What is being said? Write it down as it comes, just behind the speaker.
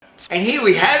And here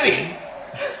we have him.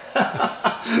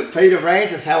 Peter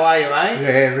Francis, how are you, mate?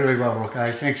 Yeah, really well,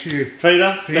 Rocco. Thanks you.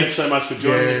 Peter, thanks so much for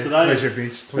joining us today. Pleasure,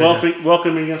 Vince. Pleasure.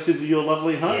 Welcoming us into your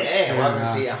lovely home. Yeah, welcome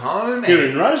to see your home. Here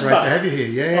in Rosebud. Great to have you here.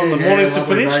 Yeah, on the Mornington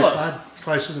Peninsula. Rosebud,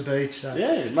 close to the beach. So.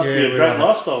 Yeah, it must be a great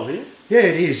lifestyle here. Yeah,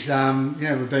 it is.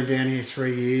 We've been down here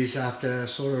 3 years after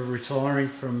sort of retiring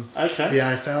from the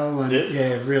AFL,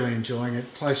 and really enjoying it.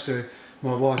 Close to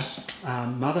my wife's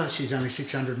mother. She's only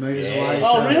 600 metres away.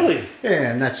 Oh, really?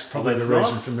 Yeah, and that's probably the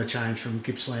reason nice. from the change from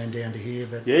Gippsland down to here.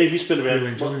 But yeah, you spent about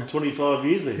really 25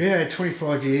 years there. Yeah,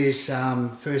 25 years.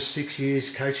 First 6 years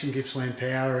coaching Gippsland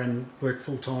Power and worked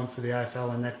full time for the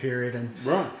AFL in that period. And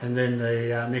and then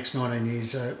the next 19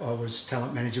 years I was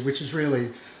talent manager, which is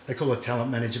really, they call it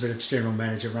talent manager, but it's general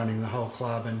manager running the whole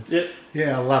club. And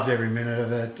I loved every minute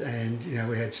of it. And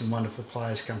we had some wonderful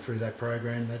players come through that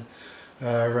program that.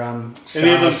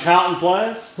 Any of them Carlton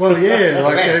players? Well, yeah,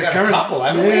 like we've got a couple,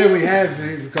 haven't we? we have.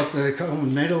 We've got the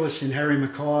Coleman medalist in Harry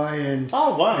Mackay, and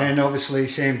and obviously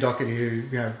Sam Doherty,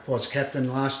 who was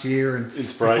captain last year, and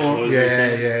inspirational.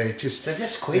 So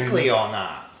just quickly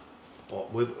on,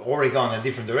 we've already gone in a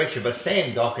different direction, but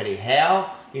Sam Doherty,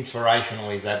 how inspirational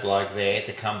is that bloke there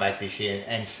to come back this year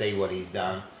and see what he's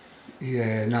done?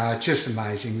 Yeah, no, it's just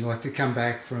amazing. Like to come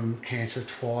back from cancer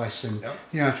twice, and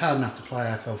it's hard enough to play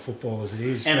AFL football as it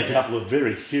is. And a couple of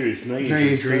very serious knee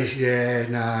injuries. Yeah,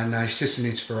 no, it's just an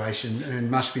inspiration, and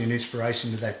must be an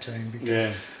inspiration to that team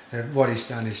because what he's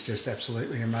done is just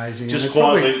absolutely amazing.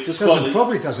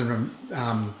 Probably doesn't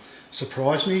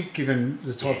surprise me, given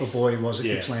the type of boy he was at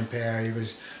Gippsland Power. He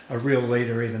was a real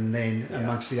leader even then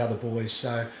amongst the other boys.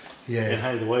 So. Yeah. And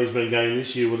hey, the way he's been going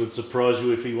this year, would it surprise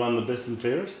you if he won the best and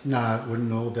fairest? No, it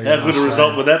wouldn't all be. How good a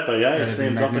result would that be, if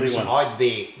Sam Doherty won? I'd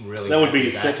be really That would be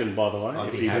his second, by the way.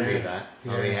 I'd be happy with that.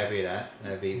 I'd be happy with that.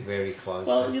 That'd be very close.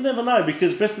 Well, you never know,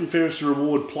 because best and fairest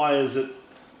reward players that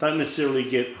don't necessarily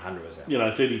get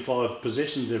 100%. 35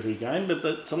 possessions every game, but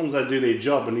that sometimes they do their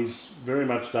job, and he's very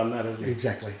much done that, hasn't he?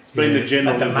 Exactly. It's been the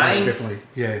general. But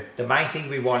the main thing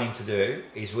we want him to do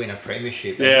is win a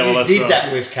premiership. Yeah, well, you did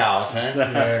that with Carlton.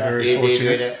 Very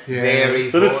fortunate. Very.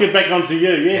 So let's get back onto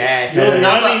you. Yes.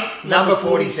 Yeah. So number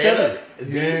 47.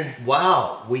 Yeah.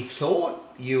 Wow. We thought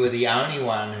you were the only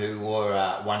one who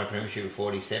won a premiership with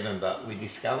 47, but we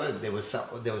discovered there was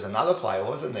another player,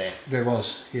 wasn't there? There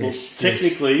was, yes. Well,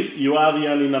 technically, you are the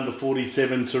only number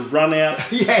 47 to run out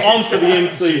onto the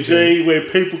MCG where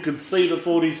people could see the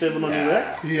 47 on your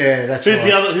back. Yeah, that's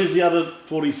right. Who's the other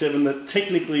 47 that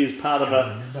technically is part of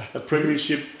a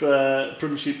premiership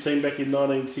team back in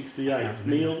 1968?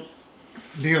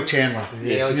 Neil Chandler.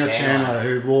 Yes. Neil Chandler,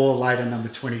 who wore later number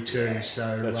 22. Yeah,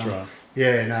 so that's right.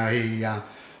 Yeah, no,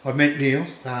 I met Neil.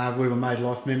 We were made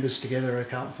life members together at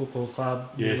Carlton Football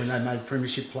Club when they made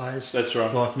premiership players. That's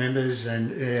right. Life members,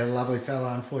 and a lovely fellow,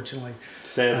 unfortunately.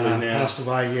 Sadly now. Passed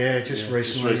away, just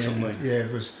recently. And,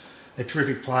 it was a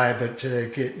terrific player, but to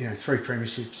get 3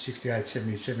 premierships, 68,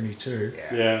 70, 72,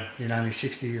 in only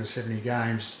 60 or 70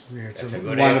 games, it's a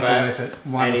wonderful effort.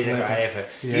 Wonderful effort.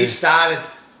 You started.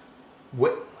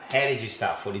 How did you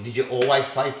start footy? Did you always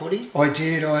play footy? I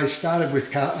did. I started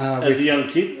with as a young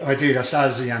kid. I did. I started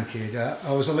as a young kid.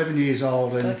 I was 11 years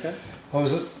old, and I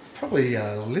was probably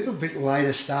a little bit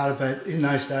later starter. But in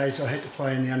those days, I had to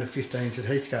play in the under-15s at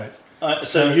Heathcote.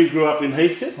 So you grew up in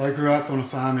Heathcote? I grew up on a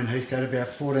farm in Heathcote, about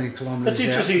 14 kilometres. That's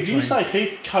interesting. Do you say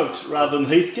Heathcote rather than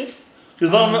Heathcote?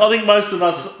 Because I think most of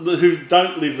us who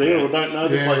don't live there or don't know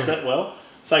the place that well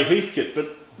say Heathcote,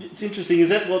 but. It's interesting. Is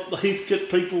that what the Heathcote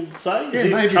people say?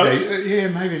 Yeah,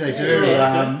 maybe they do.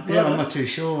 I'm not too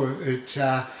sure. Look,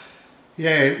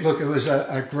 it was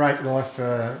a great life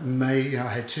for me. I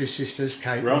had 2 sisters,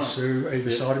 Kate and Sue,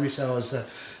 either side of me. So I was the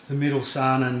middle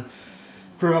son, and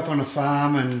grew up on a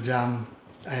farm. And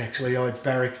I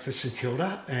barracked for St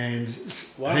Kilda, and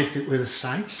Heathcote were the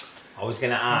Saints. I was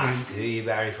going to ask who you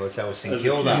barracked for, so it was St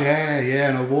Kilda. Yeah,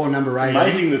 and I wore number 18.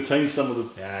 It's amazing the team, some of the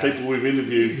people we've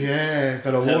interviewed. Yeah,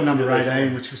 but I wore number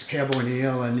 18, which was Cowboy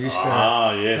Neil, and used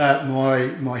to...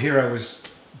 my hero was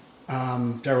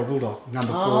Darryl Bulldog,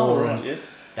 number 4. Right,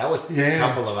 That was a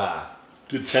couple of...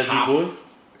 good Tassie boy.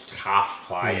 Tough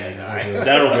players,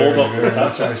 Darryl Bulldog was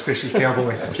tough. So especially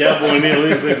Cowboy. Cowboy Neil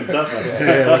is even tougher.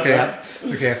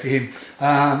 Look out for him.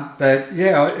 And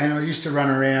I used to run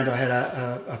around. I had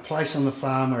a place on the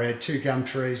farm where I had 2 gum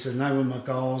trees, and they were my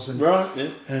goals. And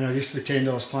and I used to pretend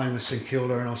I was playing with St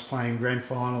Kilda, and I was playing grand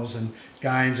finals and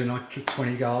games, and I kicked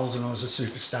 20 goals, and I was a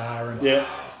superstar and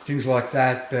things like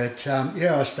that. But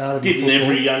I started. Didn't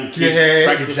every young kid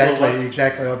practice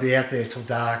exactly. I'd be out there till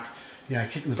dark.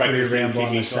 Kicking the footy around by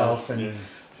myself, and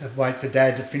I'd wait for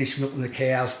Dad to finish milking the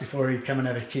cows before he'd come and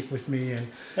have a kick with me and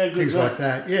How good things is that? like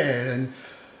that. Yeah, and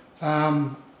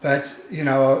but you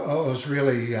know, I was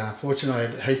really fortunate. I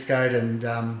had Heathcote, and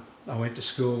I went to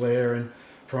school there and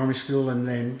primary school, and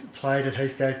then played at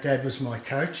Heathcote. Dad was my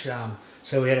coach,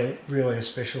 so we had a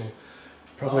special,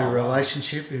 probably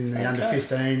relationship in the under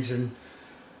 15s, and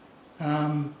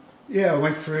I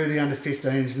went through the under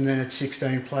 15s, and then at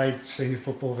 16 played senior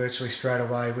football virtually straight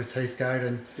away with Heathcote,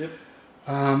 and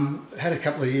had a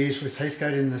couple of years with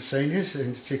Heathcote in the seniors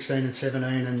in 16 and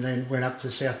 17, and then went up to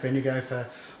South Bendigo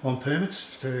on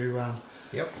permits to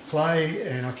play,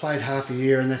 and I played half a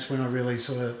year, and that's when I really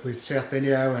sort of with South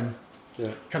Bendigo and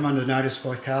come under notice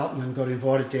by Carlton and got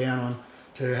invited down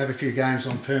to have a few games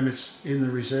on permits in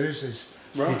the reserves as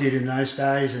you did in those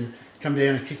days, and come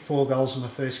down and kick 4 goals in my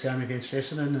first game against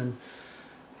Essendon, and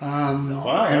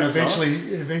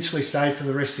eventually stayed for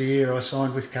the rest of the year. I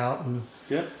signed with Carlton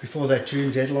before that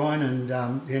June deadline, and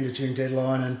the end of June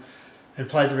deadline, and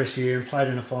played the rest of the year, and played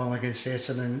in a final against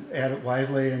Essendon out at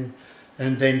Waverley, and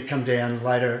then come down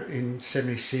later in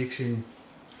 76 in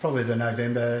probably the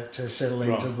November to settle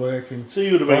into work. So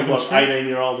you would have been, what,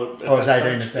 18-year-old I was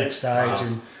 18 at that stage,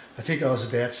 and I think I was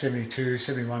about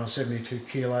 71 or 72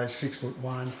 kilos,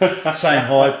 6'1", same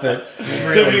height, but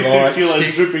really 72 light, kilos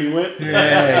stick. dripping wet.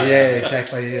 Yeah,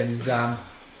 exactly. And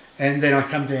then I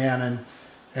come down,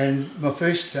 and my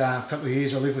first couple of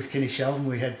years I lived with Kenny Sheldon.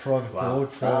 We had private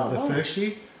board for the first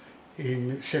year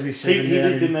in 77 He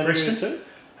down lived in that Preston. area too?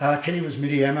 Kenny was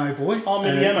Midiamo boy. Oh,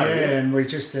 Midiamo, and we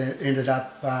just ended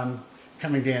up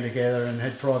coming down together and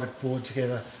had private board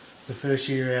together the first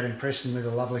year out in Preston with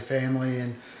a lovely family,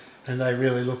 and they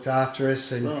really looked after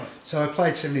us. And so I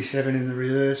played 77 in the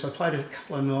reserves. I played a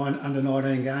couple of under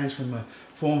 19 games when my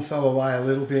form fell away a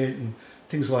little bit and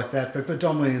things like that, but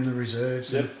predominantly in the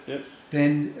reserves.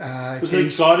 Then was it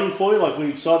exciting for you? Like, were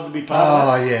you excited to be part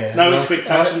of that? Oh, yeah. No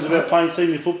expectations about playing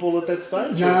senior football at that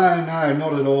stage? No,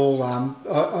 not at all.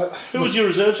 Who was your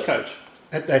reserves coach?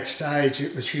 At that stage,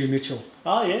 it was Hugh Mitchell.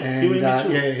 Oh, yeah. And, Huey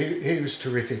Mitchell. he was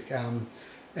terrific.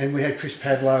 And we had Chris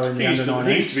Pavlo in the under 19s.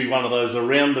 He used to be one of those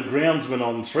around the groundsmen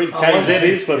on 3Ks that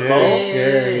is football.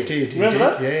 Yeah, he did. Remember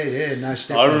that? Yeah, no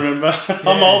step. I remember.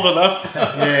 I'm old enough.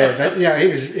 But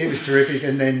he was terrific.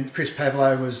 And then Chris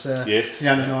Pavlo was the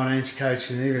under 19s coach,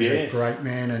 and he was a great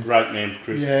man. And great man,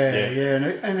 Chris.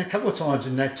 And a couple of times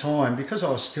in that time, because I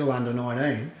was still under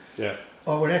 19, I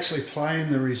would actually play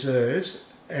in the reserves,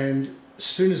 and as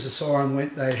soon as the siren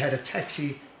went, they had a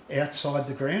taxi outside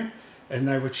the ground, and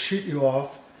they would shoot you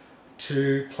off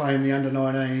to play in the under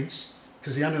 19s,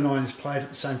 because the under 19s played at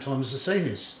the same time as the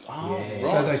seniors.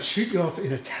 So they'd shoot you off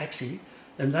in a taxi,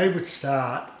 and they would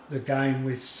start the game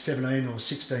with 17 or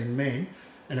 16 men,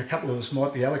 and a couple of us,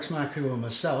 might be Alex Marcoux or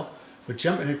myself, would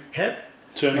jump in a cab,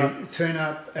 turn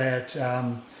up at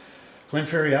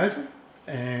Glenferrie Oval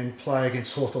and play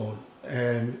against Hawthorn.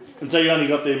 And so you only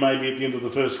got there maybe at the end of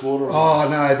the first quarter or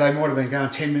something? Oh, no, they might have been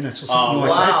going 10 minutes or something like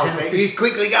that. So you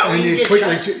quickly go in, you just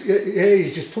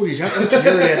pull your jumper, you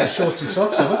already had the shorts and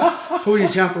socks on, pull your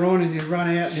jumper on and you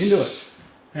run out and into it.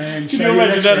 And Can you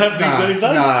imagine that happening these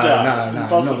days? No,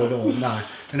 not at all, no.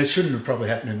 And it shouldn't have probably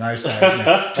happened in those days.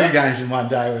 2 games in one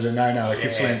day was a no-no.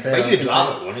 But you'd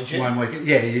love it, wouldn't you? 1 week.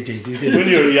 Yeah, you did. When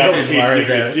you were a young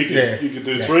kid, you could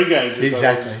do 3 games.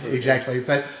 Exactly.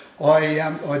 But I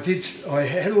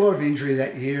had a lot of injury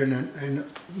that year, and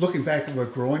looking back at my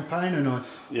groin pain, and I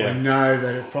know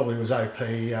that it probably was OP.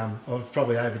 I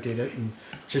probably overdid it, and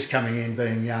just coming in,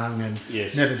 being young, and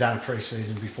never done a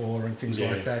pre-season before and things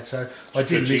like that. So I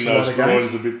did miss a lot of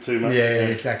games. A bit too much. Yeah,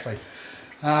 exactly.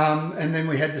 And then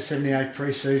we had the 78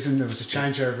 pre-season. There was a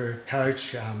changeover of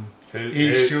coach.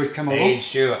 Ian Stewart come along. Ian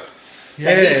Stewart. So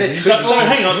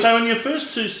hang on. So in your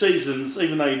first 2 seasons,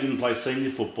 even though you didn't play senior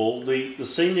football, the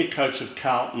senior coach of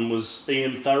Carlton was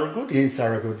Ian Thorogood? Ian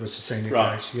Thorogood was the senior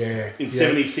coach, In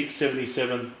 76,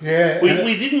 77. Yeah.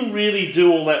 We didn't really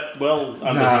do all that well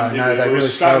under him. No, they really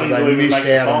struggled. They missed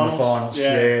out on the finals.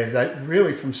 They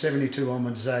really, from 72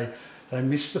 onwards, they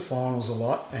missed the finals a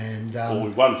lot. And we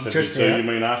won 72, you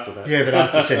mean after that? Yeah, but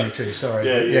after 72,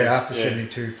 sorry. After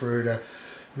 72 through to...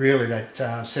 Really, that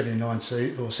 79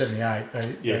 or 78, they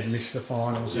missed the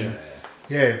finals.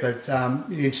 But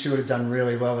Ian Stewart had done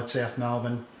really well at South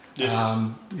Melbourne. Yes.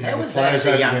 How was that as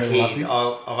a young kid?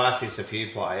 I've asked this a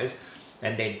few players,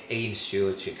 and then Ian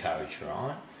Stewart's your coach,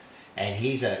 right? And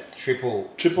he's a triple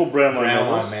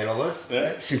Brownlow medalist.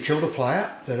 St Kilda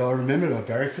player that I remember. I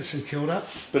buried for St Kilda.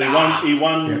 But he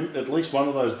won at least one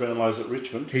of those Brownlows at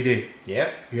Richmond. He did.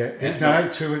 Yep. Yeah. No,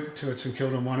 two at St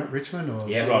Kilda and 1 at Richmond, or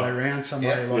the other way around, some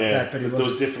way like that. But there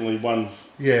was definitely one.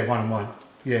 Yeah, 1 and 1.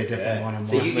 Yeah, definitely one of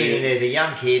So mine. you get in there as a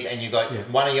young kid and you got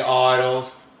one of your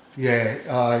idols.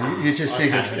 Yeah, you just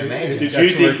think Did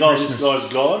you think, oh, this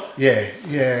guy's God? Yeah,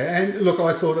 and look,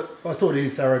 I thought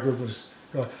Ian Thorogood was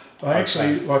God. I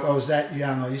actually, I was that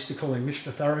young, I used to call him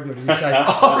Mr. Thorogood, and he'd say,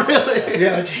 oh, really?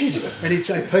 Yeah, I did. And he'd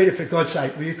say, Peter, for God's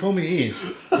sake, will you call me Ian?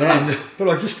 But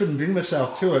I just couldn't bring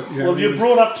myself to it. Well, you're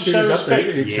brought up to show respect.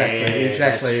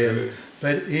 Exactly.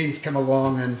 But Ian's come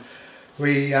along, and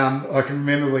we, I can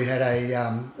remember we had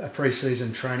a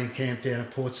pre-season training camp down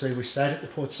at Portsea. We stayed at the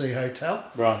Portsea Hotel.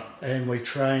 Right. And we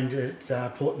trained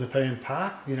at Port Nepean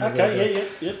Park. Okay,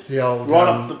 the old... right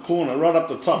up the corner, right up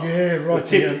the top. Yeah, right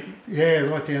down. Yeah,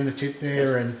 right down the tip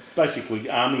there, and basically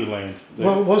army land. There.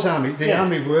 Well, it was army. The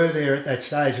army were there at that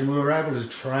stage, and we were able to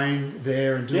train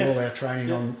there and do all our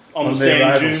training on the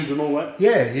sand dunes and all that.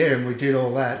 Yeah, and we did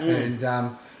all that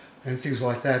and things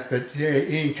like that. But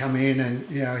Ian come in, and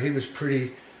he was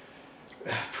pretty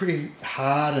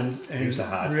hard and he was a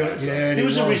hard really, coach. Yeah, he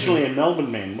was originally a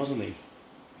Melbourne man, wasn't he?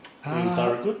 Ian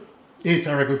Thorogood. Ian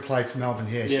Thorogood played for Melbourne,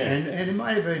 yes. Yeah. And he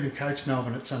may have even coached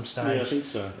Melbourne at some stage. Yeah, I think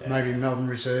so. Yeah. Maybe Melbourne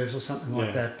Reserves or something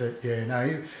like that. But he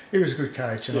was a good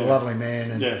coach and a lovely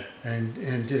man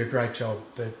and did a great job.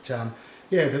 But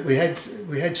but we had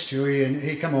Stewie, and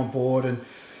he come on board,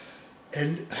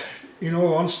 and in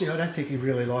all honesty, I don't think he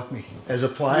really liked me as a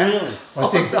player. Really? I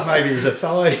think that maybe as a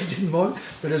fellow he didn't mind,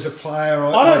 but as a player,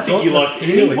 I don't think he liked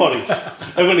anybody.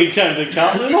 And when he came to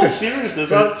Carlton, in all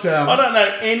seriousness, I don't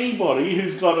know anybody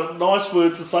who's got a nice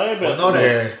word to say about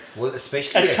him.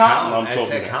 Especially at Carlton. I'm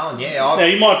talking about. Now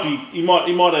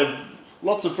he might have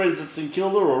lots of friends at St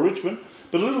Kilda or Richmond,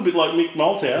 but a little bit like Mick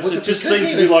Malthouse, it just seems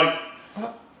to be like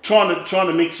trying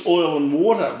to mix oil and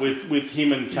water with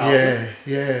him and Carlton.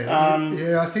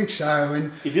 I think so.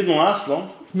 And he didn't last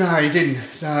long. No, he didn't.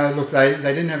 No, look, they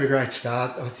didn't have a great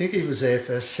start. I think he was there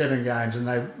for 7 games, and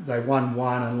they won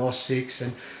 1 and lost 6.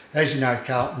 And as you know,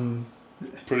 Carlton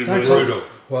pretty brutal.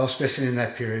 Well, especially in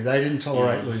that period, they didn't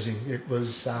tolerate losing. It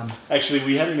was actually,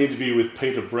 we had an interview with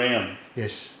Peter Brown.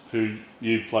 Yes, who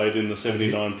you played in the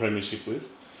 '79 Premiership with.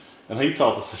 And he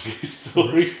told us a few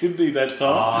stories, didn't he, that time?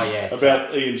 Oh, yes.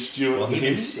 About Ian Stewart. Well, he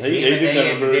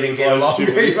didn't get along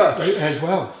either. As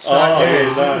well.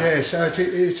 So, so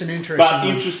it's an interesting But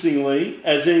interestingly,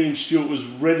 as Ian Stewart was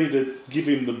ready to give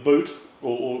him the boot,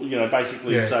 or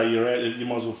basically say you're out, you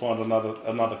might as well find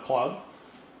another club,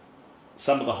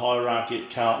 some of the hierarchy at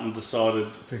Carlton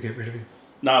decided to get rid of him.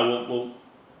 No,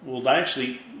 well, they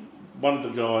actually, one of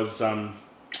the guys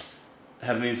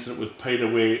had an incident with Peter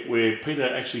where Peter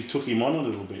actually took him on a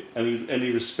little bit, and he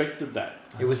respected that.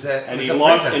 He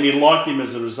liked him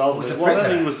as a result of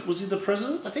it. Was he the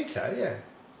president? I think so. Yeah,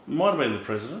 might have been the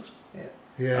president.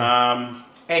 Yeah.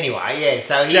 Anyway,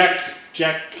 so Jack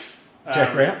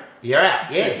Rout. You're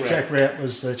out. Yes. Jack Rout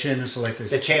was the chairman of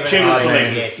selectors. The chairman of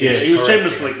selectors. Yes. He was chairman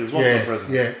of selectors, wasn't the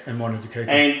president? Yeah, and wanted to keep him.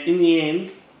 And in the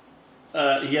end,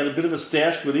 he had a bit of a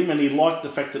stoush with him, and he liked the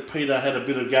fact that Peter had a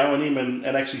bit of go in him and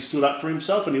actually stood up for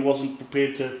himself, and he wasn't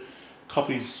prepared to cop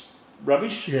his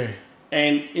rubbish. Yeah.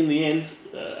 And in the end,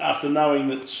 after knowing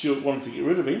that Stewart wanted to get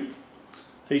rid of him,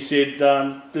 he said,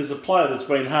 "There's a player that's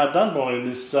been hard done by in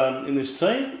this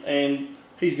team, and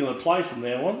he's going to play from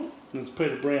now on, and it's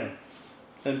Peter Brown."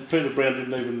 And Peter Brown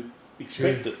didn't even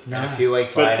expect it. No. And a few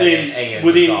weeks later, then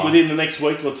within the next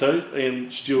week or two,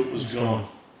 and Stewart was gone.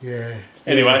 Yeah.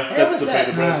 Anyway, that's the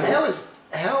Peter Brown.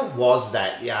 How was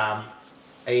that?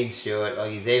 Ian Stewart,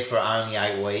 he's there for only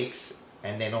 8 weeks,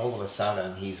 and then all of a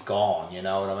sudden he's gone. You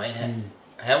know what I mean?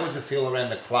 How was the feel around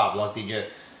the club? Like, did you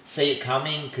see it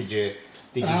coming?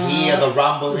 Did you hear the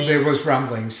rumblings? There was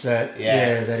rumblings that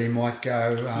that he might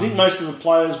go. I think most of the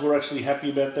players were actually happy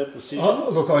about that decision.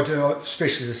 Look, I do,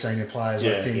 especially the senior players.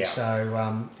 I think so.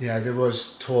 There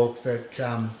was talk that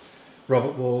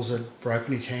Robert Walls had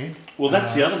broken his hand. Well,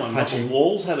 that's the other one. Robert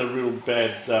Walls had a real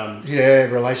bad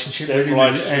relationship with him.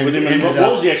 And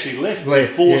Walls actually left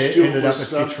before Stewart ended up at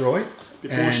Fitzroy.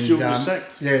 Before Stewart was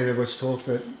sacked. Yeah, there was talk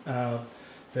that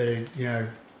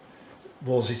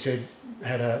Wolsey said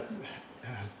had a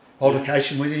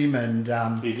altercation with him, and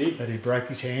he did. That he broke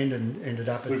his hand and ended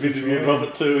up at We've interviewed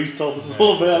Robert too. He's told us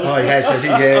all about it. Oh, he has, has he?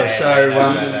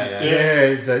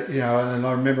 And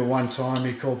I remember one time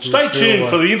he called. Stay tuned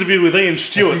for the interview with Ian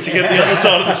Stewart to get the other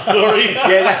side of the story.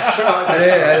 That's right.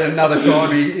 And another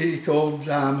time he called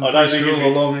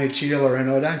along at Sheila,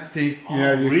 and I don't think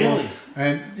really.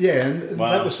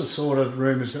 That was the sort of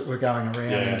rumours that were going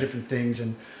around and different things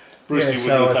and. Brucey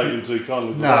wouldn't have taken too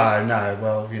kindly. No.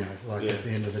 Well, at the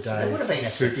end of the day, it would have been a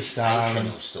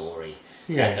sensational story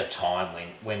at the time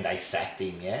when they sacked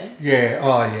him. Yeah. Yeah.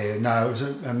 Oh, yeah. No, it was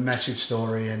a massive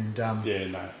story, and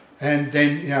And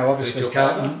then, obviously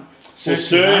Carlton. Well,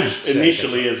 Serge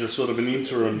initially as a sort of an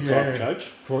interim type coach.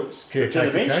 Caretaker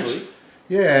eventually. coach.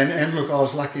 Yeah, and look, I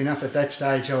was lucky enough at that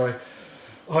stage.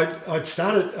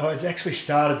 I'd actually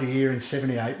started the year in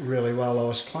 '78 really well. I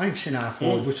was playing centre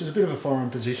forward, which was a bit of a foreign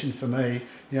position for me.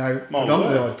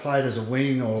 Predominantly I'd played as a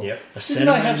wing or a centre.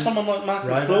 Didn't they have someone like Mark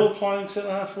McClure playing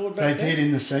centre forward back then? They did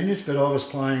in the seniors, but I was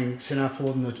playing centre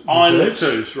forward in the in the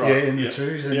twos, right? Yeah, in the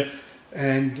twos,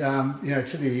 and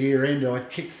to the year end, I'd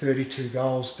kicked 32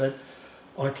 goals, but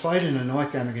I played in a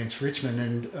night game against Richmond,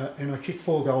 and I kicked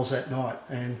 4 goals that night,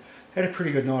 and had a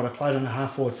pretty good night. I played on a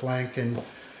half forward flank and.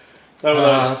 They were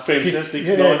those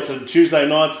fantastic nights and Tuesday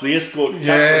nights, the Escort Cup.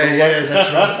 Yeah,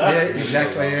 that's right. Yeah,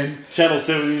 exactly. And Channel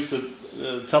 7 used to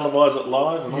televise it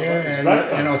live. And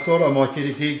I thought I might get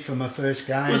a gig for my first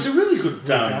game. It was a really good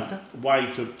way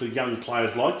for young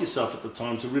players like yourself at the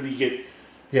time to really get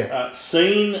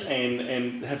seen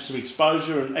and have some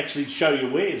exposure and actually show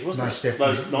your wares, wasn't it?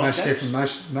 Most definitely.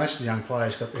 Most of the young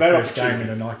players got their first game in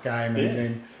a night game and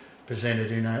then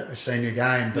presented in a senior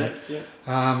game, but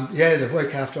the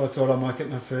week after I thought I might get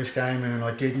my first game and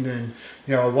I didn't, and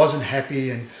I wasn't happy,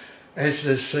 and as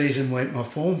the season went my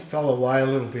form fell away a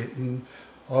little bit, and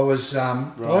I was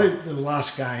by the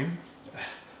last game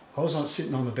I was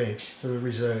sitting on the bench for the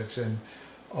reserves, and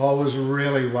I was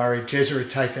really worried. Jezza had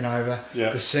taken over,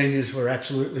 the seniors were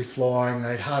absolutely flying,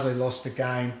 they'd hardly lost a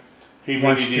game. He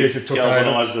really did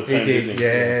galvanise the team, didn't he?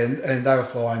 And they were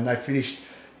flying. They finished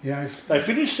they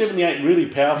finished 78 really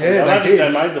powerful. Yeah, I don't think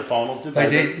they made the finals, did they?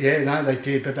 They did, they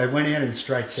did, but they went out in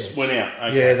straight sets. Went out,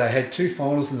 okay. Yeah, they had 2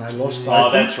 finals and they lost both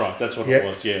of them. That's right, that's what it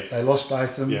was, They lost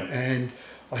both of them, and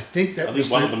I think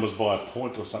one of them was by a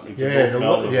point or something.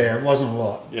 It wasn't a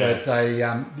lot, but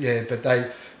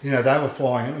they they were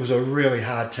flying. It was a really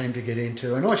hard team to get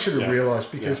into, and I should have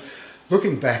realised because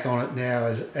looking back on it now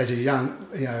as a young,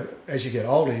 as you get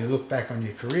older, you look back on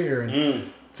your career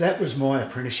and. That was my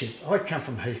apprenticeship. I'd come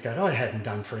from Heathcote. I hadn't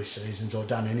done 3 seasons or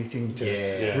done anything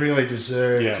to really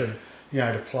deserve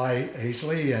to play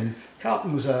easily. And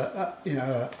Carlton was a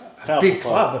big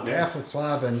club, a powerful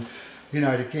club, and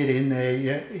to get in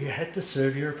there, you had to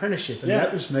serve your apprenticeship, and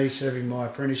that was me serving my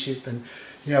apprenticeship. And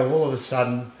all of a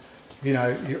sudden,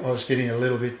 I was getting a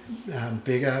little bit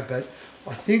bigger. But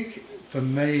I think for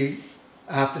me,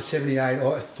 after '78,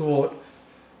 I thought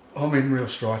I'm in real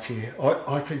strife here.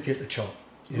 I could get the chop.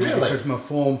 Really? Because my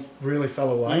form really fell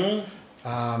away.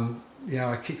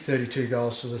 I kicked 32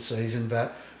 goals for the season,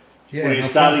 but were you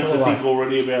starting to think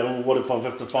already about, what if I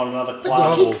have to find another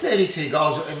club? But you kicked 32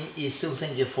 goals and you still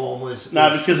think your form was... No,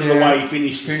 because of the way you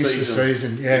finished the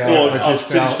season. I just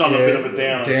finished on a bit of a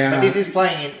downer. But this is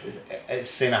playing in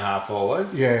centre half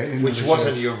forward, which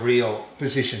wasn't your real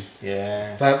position.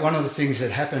 Yeah. But one of the things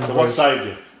that happened was... what saved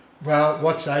you? Well,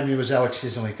 what saved me was Alex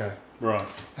Chislico. Right.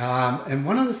 And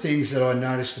one of the things that I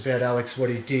noticed about Alex, what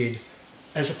he did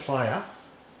as a player,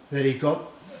 that he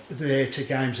got there to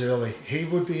games early. He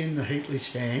would be in the Heatley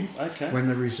stand when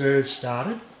the reserves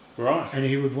started. Right. And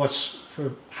he would watch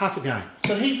for half a game.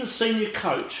 So he's the senior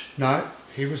coach? No,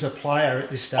 he was a player at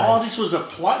this stage. Oh, this was a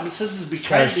player. So this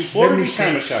became before he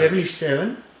became a coach.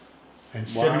 77 and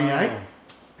 78.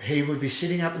 He would be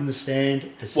sitting up in the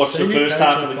stand as the first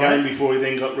half of the game before he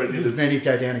then got ready to... Then he'd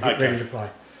go down and get ready to play.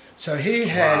 So he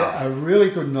had a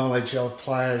really good knowledge of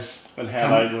players and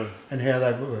how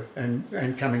they were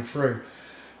and coming through.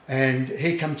 And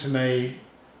he come to me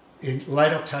in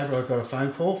late October. I got a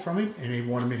phone call from him, and he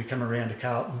wanted me to come around to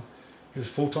Carlton. He was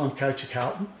full-time coach at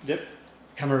Carlton. Yep.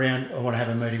 Come around. I want to have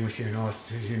a meeting with you. And that's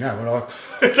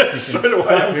straight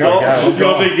away.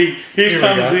 You're thinking, here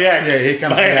comes the axe. Yeah, here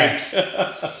comes the axe.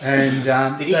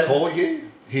 And did he call you?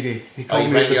 He did. He called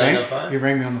me at the bank. He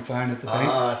rang me on the phone at the bank.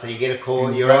 Ah, so you get a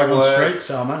call. You're right on the street,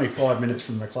 so I'm only 5 minutes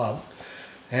from the club.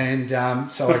 And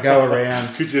so I go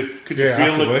around. Could you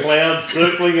feel the clouds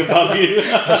circling above you?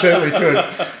 I certainly could.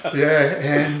 Yeah,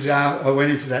 and I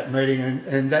went into that meeting,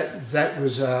 and that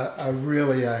was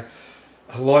really a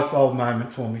light bulb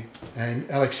moment for me.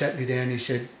 And Alex sat me down and he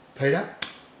said, "Peter,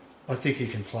 I think you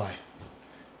can play,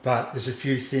 but there's a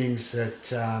few things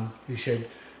that he said.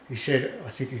 I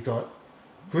think you've got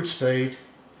good speed,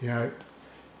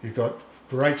 you've got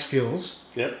great skills,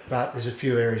 but there's a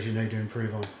few areas you need to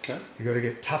improve on. Okay. You've got to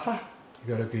get tougher,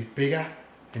 you've got to get bigger,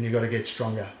 and you've got to get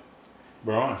stronger."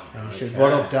 Right. And he said,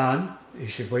 what I've done, he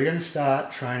said, we're going to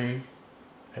start training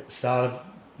at the start of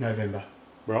November.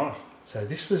 Right. So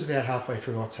this was about halfway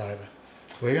through October.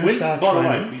 We're going to start training.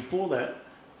 By the way, before that,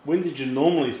 when did you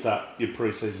normally start your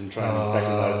pre-season training back in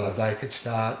those days? They could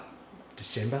start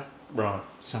December. Right.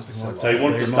 Something like that. So he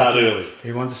wanted to start early.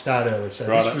 He wanted to start early. So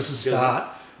this was the start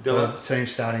of the team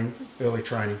starting early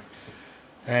training.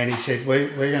 And he said, we're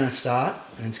going to start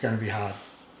and it's going to be hard.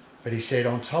 But he said,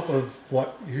 on top of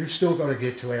what, you've still got to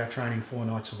get to our training 4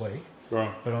 nights a week.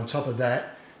 Right. But on top of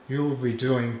that, you'll be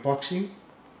doing boxing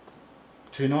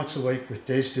 2 nights a week with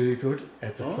Des Dugood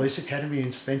at the Police Academy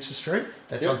in Spencer Street.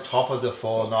 That's on top of the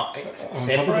 4 nights. On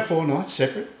top of the 4 nights,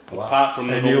 separate. Wow. Apart from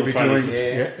the And you'll normal be training.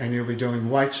 doing and you'll be doing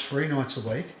weights 3 nights a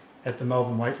week at the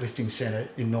Melbourne Weightlifting Centre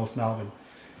in North Melbourne.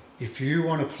 If you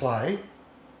want to play,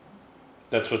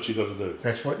 That's what you got to do.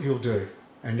 that's what you'll do,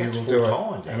 and That's you will do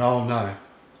full time, it, and I'll know.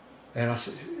 And I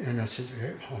said,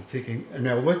 yeah, I'm thinking. And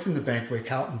now I worked in the bank where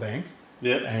Carlton Bank,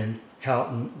 Yeah. and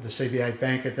Carlton, the CBA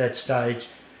Bank at that stage,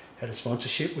 had a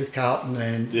sponsorship with Carlton,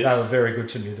 and Yes. they were very good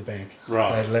to me. The bank,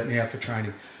 Right. They let me out for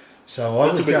training. So I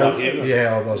That's would a bit go. lucky, isn't it?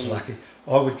 Yeah, I was lucky.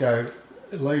 I would go,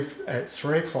 leave at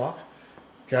 3 o'clock,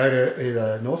 go to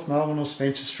either North Melbourne or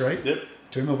Spencer Street, Yep.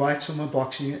 do my weights or my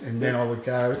boxing, and then I would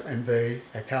go and be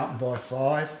at Carlton by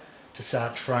 5 to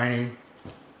start training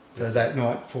for that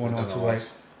night, 4 nights a week.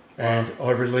 And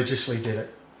I religiously did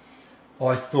it.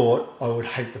 I thought I would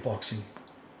hate the boxing.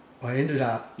 I ended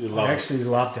up, I actually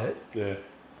loved it. Yeah.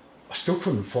 I still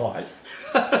couldn't fight,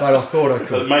 but I thought I But it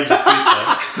could. made you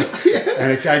fit, though.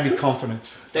 And it gave me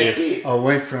confidence. That's Yes. it. I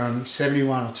went from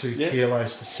 71 or 2 Yep.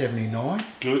 kilos to 79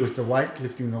 Good. with the weight,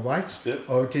 lifting the weights. Yep.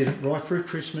 I did it right through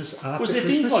Christmas, after Was there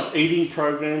Christmas. things like eating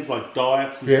programs, like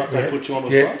diets and stuff they put you on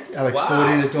as yeah. well? Alex Wow. brought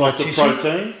in a Lots of dietitian.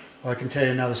 protein? I can tell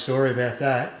you another story about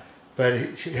that. But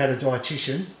she had a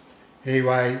dietitian.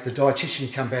 Anyway, the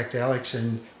dietitian come back to Alex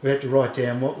and we had to write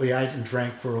down what we ate and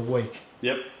drank for a week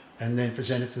Yep. and then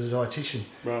present it to the dietitian.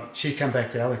 Right. She come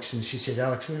back to Alex and she said,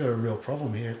 Alex, we've got a real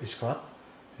problem here at this club.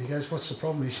 He goes, what's the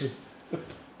problem? He said,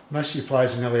 most of your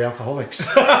players are nearly alcoholics.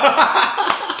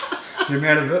 The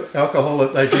amount of alcohol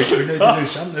that they drink, we need to do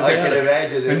something about I can it.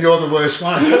 imagine And it. you're the worst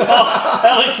one.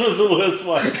 Alex was the worst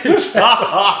one.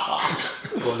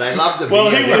 Well, they love the Well,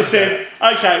 beer, he would have but- said,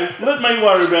 okay, let me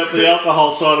worry about the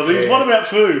alcohol side of things. Yeah. What about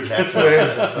food? That's right.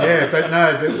 Yeah, but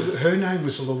no, her name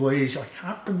was Louise. I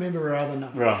can't remember her other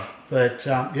name. Right. But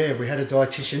yeah, we had a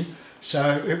dietitian.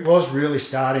 So it was really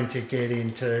starting to get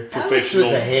into... Alex was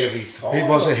Professional. ahead of his time. He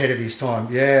was ahead of his time,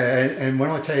 yeah. And when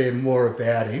I tell you more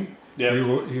about him, Yeah.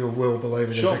 you will believe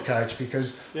it Sure. as a coach,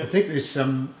 because Yep. I think there's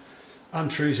some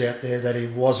untruths out there that he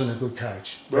wasn't a good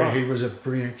coach. Right. But he was a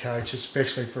brilliant coach,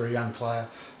 especially for a young player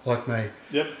like me.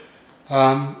 Yep.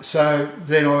 So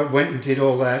then I went and did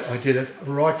all that. I did it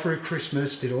right through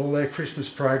Christmas, did all their Christmas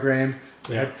program.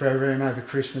 We had a program over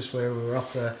Christmas where we were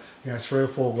off for 3 or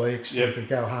 4 weeks. Yep. We could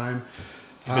go home.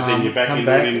 But then you're back come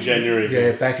into it in January.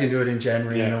 Yeah, back into it in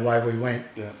January, and Yeah. away we went.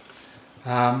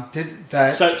 Yeah. Did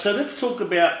that. So let's talk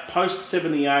about post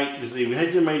 78. You see, we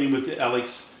had your meeting with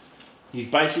Alex. He's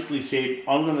basically said,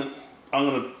 I'm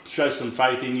gonna show some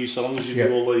faith in you so long as you Yeah.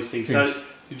 do all these things. Things. So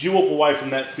did you walk away from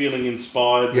that feeling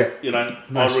inspired? Yeah. That, you know,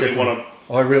 Most I really definitely. want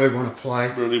to. I really want to play.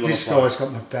 Really wanna This play. guy's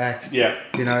got my back. Yeah.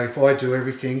 You know, if I do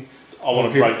everything, I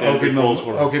want to break down big balls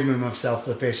for him. I'll give myself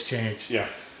the best chance. Yeah.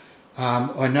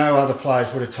 I know other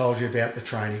players would have told you about the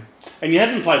training. And you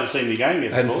hadn't played a senior game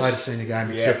yet, I hadn't of played a course. senior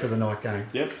game except for the night game.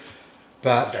 Yep.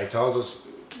 But They told us.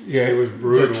 yeah, It was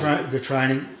brutal. The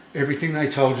training, everything they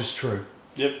told us true,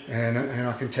 Yep. and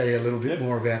I can tell you a little bit Yep.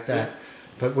 more about that. Yep.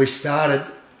 But we started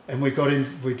and we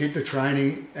did the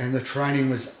training, and the training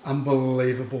was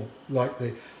unbelievable. Like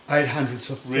the 800s,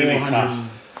 the 400s, Really tough.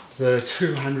 the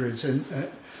 200s, and the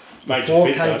Made you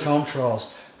 4K fit, though. time trials.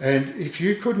 And if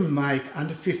you couldn't make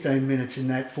under 15 minutes in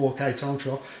that 4K time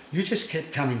trial, you just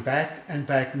kept coming back and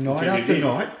back night Until you after did.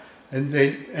 night,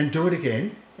 and do it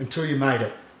again until you made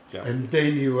it. Yeah. And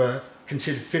then you were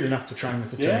considered fit enough to train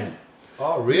with the Yeah. team.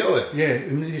 Oh, really? Yeah,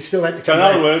 and you still had to So come in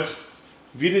back. other words,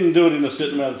 if you didn't do it in a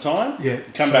certain amount of time, Yeah.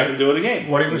 come So back and do it again.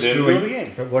 What he And was then doing, do it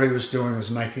again. but what he was doing was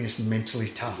making us mentally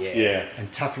tough. Yeah. Yeah.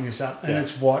 And toughing us up, and Yeah.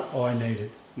 it's what I needed.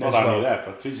 Not as only well. that,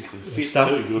 but physically fit Stuff,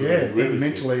 too. Good, yeah, really fit.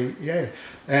 mentally, yeah.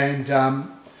 And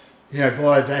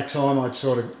by that time,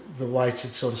 the weights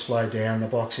had sort of slowed down, the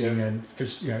boxing, Yeah. and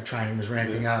because training was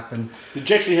ramping up. And Did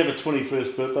you actually have a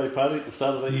 21st birthday party at the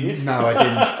start of that year? no, I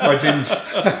didn't. I didn't.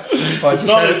 I It's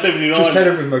 1979. just had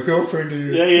it with my girlfriend, who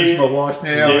Yeah, is yeah. my wife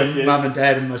now, Yes, and yes. mum and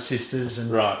dad and my sisters, and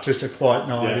Right. just a quiet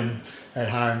night Yeah. at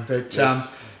home. But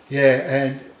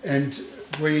Yes. and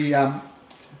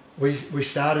we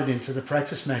started into the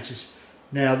practice matches.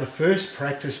 Now, the first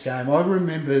practice game, I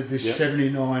remember this Yep.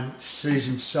 79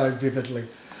 season so vividly.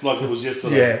 It's like it was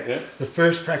yesterday. Yeah. The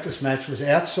first practice match was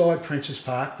outside Princess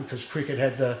Park because cricket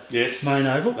had the Yes. main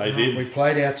oval. They did. We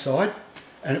played outside,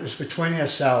 and it was between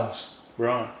ourselves,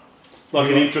 Right. Like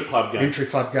an intra-club game.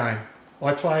 intra-club game.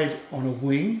 I played on a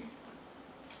wing,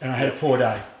 and I had a poor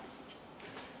day.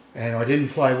 and I didn't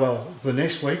play well. The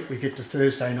next week we get to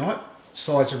Thursday night,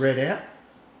 sides are read out.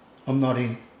 I'm not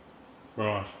in.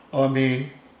 Right. I'm in.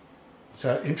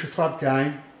 So intra-club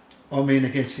game, I'm in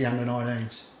against the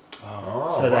under-19s.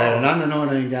 Oh, So they had an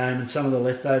under-19 game and some of the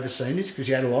leftover seniors, because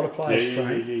you had a lot of players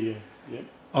trained. Yeah.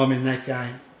 I'm in that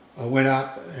game. I went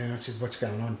up and I said, "What's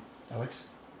going on, Alex?"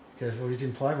 He goes, "Well, you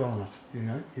didn't play well enough. You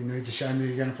know, you need to show me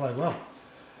you're going to play well."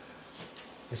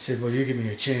 I said, "Well, you give me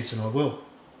a chance and I will."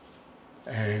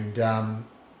 And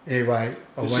anyway,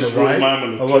 I This went is real away.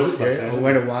 moment of I wasn't truth, there. okay. I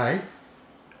went away,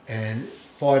 and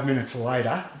 5 minutes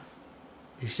later,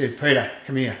 he said, "Peter,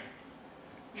 come here."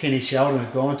 Kenny Sheldon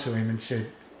had gone to him and said,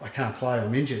 "I can't play.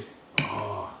 I'm injured."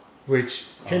 Which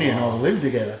Kenny and I lived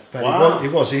together, but Wow. he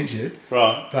was injured.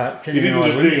 Right. But Kenny He didn't and I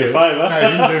just lived do you a together. favour. No, he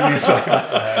didn't do me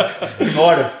a favour. He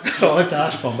might have. I'll have to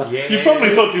ask him. But Yeah. You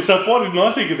probably thought to yourself, why didn't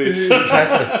I think of this?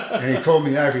 exactly. And he called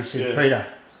me over. He said, Yeah. "Peter,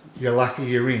 you're lucky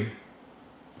you're in.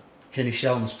 Kenny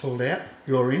Sheldon's pulled out.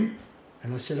 You're in."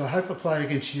 And I said, "I hope I play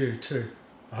against you too.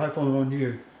 I hope I'm on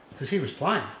you," because he was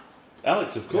playing.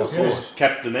 Alex, of course. Of course.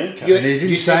 Captain and coach. You- And he didn't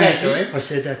you say said that to anything. him? I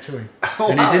said that to him. Oh,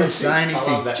 And he wow, didn't that's say it. I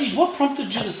anything. love that. Geez, what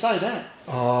prompted you to say that?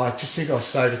 Oh, I just think I was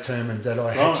so determined that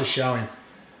I had Right. to show him.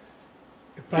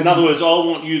 In other words, I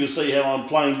want you to see how I'm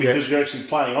playing because Yeah. you're actually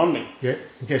playing on me. Yeah,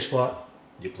 and guess what?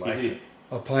 You You played. did.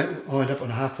 I lined up on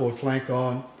a half-forward flank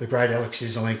on the great Alex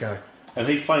Zizelenko. And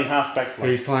he's playing half-back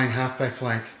flank. He's playing half-back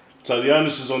flank. So the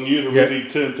onus is on you to Yeah. really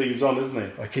turn things on, isn't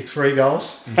it? I kicked 3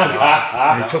 goals.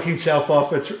 And he took himself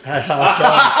off at half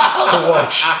time to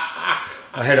watch.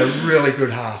 I had a really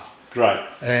good half. Great.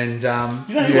 And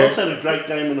You know who else had a great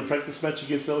game in a practice match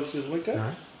against Alex Zizelenko? No.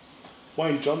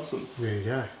 Wayne Johnson. There you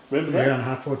go. Remember Yeah, that? on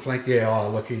half-forward flank. Yeah, oh,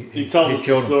 look, He told us the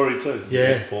killed him. story too.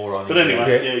 Yeah, 4 on But him.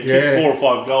 anyway, Yeah, he yeah. kicked 4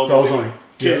 or 5 goals, Goals on on him. him.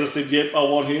 Yeah. Chesa said, "Yep, I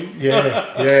want him."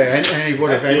 yeah, and he would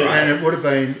have been, That's it. and it would have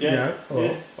been, Yeah, you know,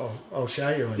 yeah. I'll show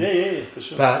you. And, Yeah, for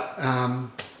sure. But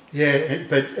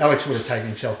but Alex would have taken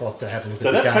himself off to have a look So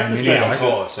at the that game practice anyway. match Oh,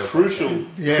 was so- crucial.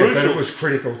 Yeah, crucial. but it was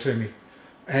critical to me.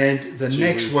 And the Gee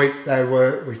next whiz.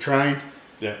 week we trained.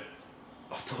 Yeah.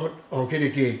 I thought I'll get a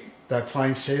gig. They're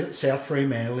playing South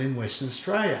Fremantle in Western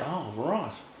Australia. Oh,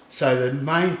 right. So the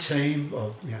main team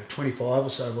of 25 or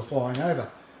so were flying over.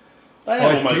 They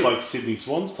had I almost did- like Sydney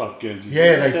Swans type Guernsey. Yeah,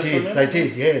 didn't they South did. Fremantle? They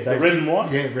did. Yeah, they red did. and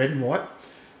white? Yeah, red and white.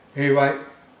 Anyway,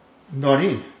 not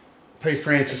in. Pete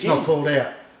Francis Again? not called out.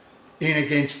 In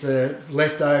against the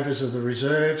leftovers of the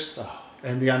reserves Oh.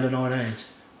 and the under-19s.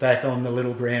 Back on the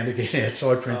little ground again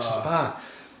outside Princess Park.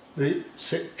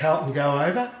 Carlton go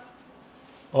over.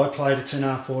 I played a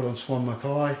 10-half forward on Swan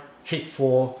Mackay. Kicked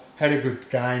 4. Had a good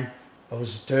game. I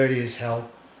was dirty as hell.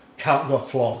 Carlton got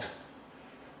flogged.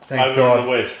 Thank Over God. in the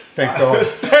West. Thank God.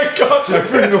 Thank God.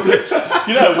 Over in the West.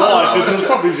 You know why? Because it was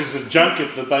probably just a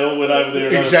junket that they all went over there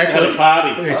and Exactly. had a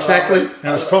party. Exactly. And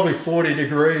it was probably 40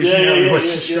 degrees in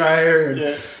West Australia. And,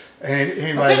 Yeah. and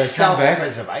anyway, That's they come back.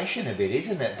 self-preservation a bit,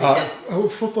 isn't it? Because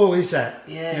Football is that.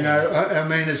 Yeah. You know, I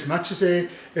mean, as much as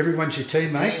everyone's your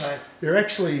teammates, Teammate. you're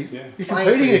actually Yeah. you're Playing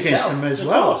competing for against yourself. them as Of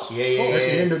well. course. Yeah, yeah, At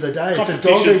the end of the day, it's a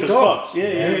Competition dog eat for dog. spots. Yeah.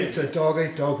 It's a dog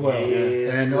eat dog well. Yeah,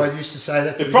 that's and good. I used to say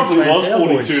that to It the probably Gippsland was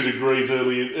Cowboys. 42 degrees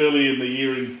early in the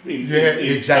year in Yeah,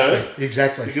 in exactly, Perth,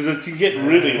 exactly. because it can get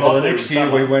really Well, hot the there next in year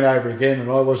summer. we went over again, and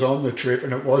I was on the trip,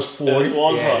 and it was 40. It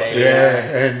was Yeah, hot. they-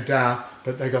 Yeah, and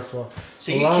but they got 4.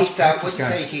 so you kicked up. What did you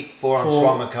say? You kicked 4 on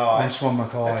Swan Mackay. On Swan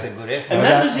Mackay. That's a good effort. And I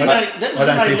that don't- was in I a don't- that I was don't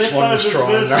in a think Swan was leftovers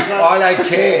trying, versus no. I don't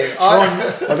care.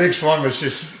 I think Swan was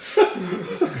just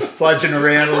fudging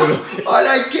around a little. I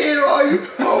don't care.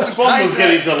 Swan was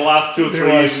getting to the last 2 or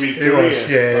 3 years of his He career. was,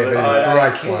 yeah, But but- I don't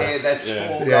Great care. player. That's Yeah.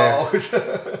 4 Yeah. goals.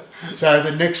 So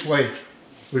the next week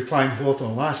we're playing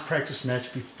Hawthorn, last practice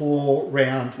match before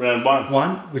round round 1.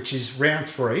 1, which is round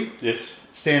 3, Yes.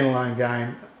 standalone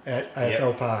game at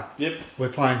AFL Park. Yep. We're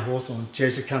playing Hawthorn.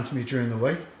 Jezza comes to me during the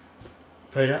week.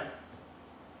 Peter,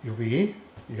 you'll be in.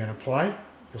 You're going to play.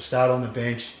 You'll start on the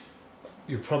bench.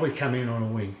 You'll probably come in on a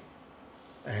wing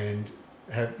and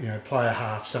have play a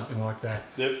half, something like that.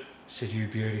 Yep. I said, you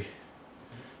beauty.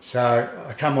 So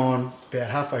I come on about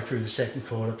halfway through the second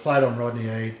quarter, played on Rodney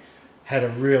Eade, had a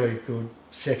really good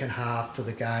second half to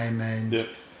the game, and Yep.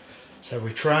 so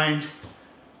we trained.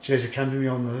 Jezza came to me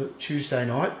on the Tuesday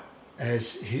night,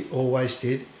 as he always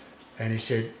did, and he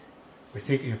said, we're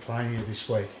thinking of playing you this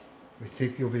week. We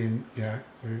think you'll be in,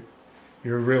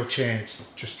 you're a real chance.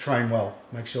 Just train well,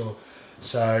 make sure.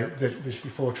 So that was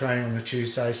before training on the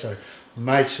Tuesday, so I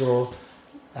made sure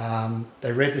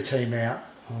they read the team out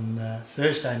on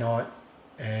Thursday night,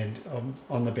 and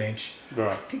on the bench.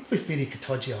 Right. I think with Vinny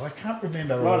Katogia, I can't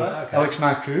remember. Right, okay. Alex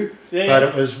Marcoux, Yeah, but yeah.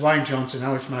 it was Wayne Johnson,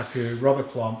 Alex Marcoux,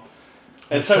 Robert Klomp,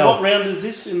 And so what round is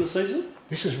this in the season?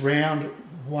 This is round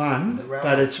 1, Round but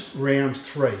one. it's round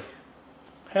 3.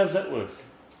 How does that work?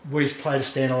 We played a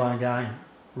standalone game.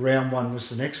 Round 1 was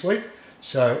the next week.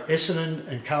 So Essendon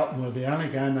and Carlton were the only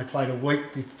game they played a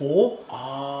week before.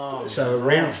 Oh, So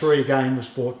round 3 game was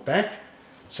brought back.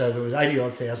 So there was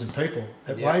 80-odd thousand people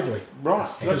at Waverley. Right.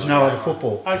 There's no other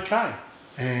football. Okay.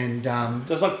 And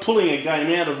So it's like pulling a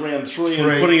game out of round 3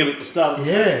 and putting it at the start of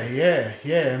the season.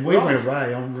 yeah. And we Right. went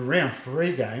away on the round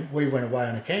 3 game. We went away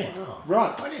on a camp. Oh,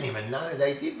 Right. I didn't even know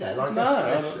they did that. Like, No,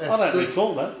 that's I don't good.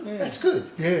 recall that. Yeah. That's good.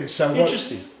 Yeah. So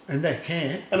Interesting. and that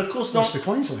camp And of course was not... to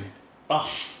Queensland. Oh,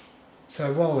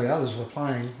 So while the others were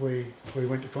playing, we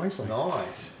went to Queensland.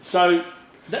 Nice. so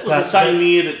that was But- the same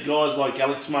year that guys like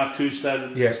Alex Marcoux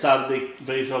started Yeah. their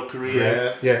VFL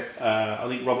career. Yeah. Yeah, I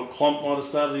think Robert Klomp might have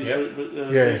started his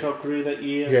Yeah. VFL career that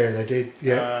year. yeah, they did.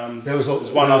 Yeah, there was there's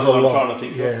one there was other I'm lot, trying to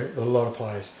think of. Yeah, a lot of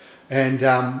players, and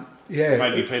yeah.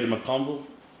 Maybe Peter McConville.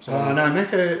 No,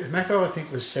 Macca I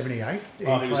think was 78. He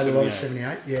Oh, he was played a lot of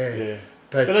 78. 78. Yeah. Yeah.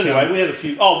 But anyway, we had a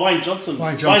few. Oh, Wayne Johnson.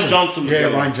 Wayne Johnson. was Yeah, the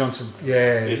other Wayne one. Johnson.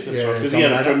 Yeah, Yes, that's yeah, right. Because he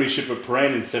had a dominator. premiership at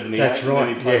Paran in '78. That's And right,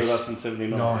 then he played yes. with us in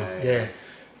 '79. Nine.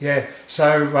 Yeah.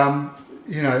 So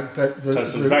you know, but the, So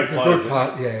some the, great the players good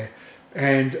part, yeah.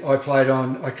 And I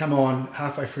come on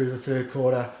halfway through the third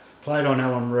quarter, played on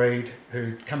Alan Reid,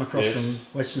 who'd come across Yes.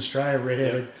 from Western Australia,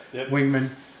 red-headed Yep. wingman,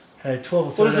 had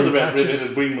 12 or What is 13 it about touches.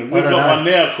 red-headed wingman? I We've don't got know. one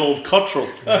now called Cottrell.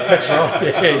 That's right,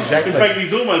 yeah, In exactly. fact,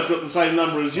 he's almost got the same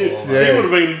number as you. Oh, He yeah. would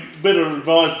have been better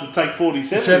advised to take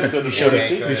 47 Seven. instead He of should have.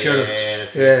 46. He should have. Yeah,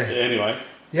 that's it. Yeah. Yeah, anyway,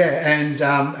 Yeah, and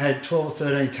had 12 or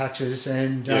 13 touches,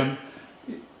 and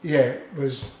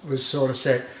was sort of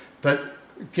set. But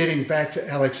getting back to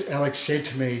Alex, Alex said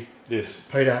to me, yes.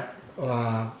 Peter,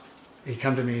 he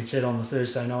come to me and said on the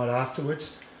Thursday night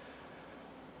afterwards,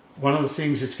 one of the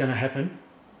things that's going to happen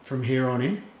from here on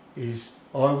in is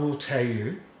I will tell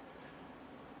you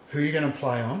who you're going to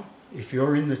play on, if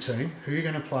you're in the team, who you're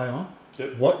going to play on,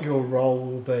 Yep. what your role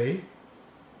will be,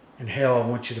 and how I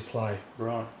want you to play.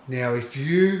 Right. Now, if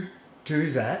you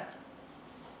do that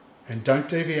and don't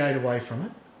deviate away from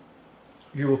it,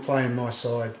 you will play in my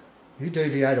side. You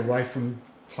deviate away from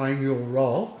playing your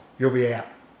role, you'll be out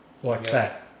like Yeah.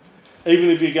 that. Even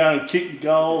if you go and kick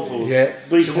goals or Yeah,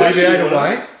 be flashy or deviate whatever.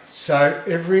 away. So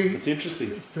every It's interesting.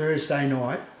 Thursday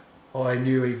night, I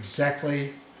knew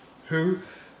exactly who,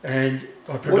 and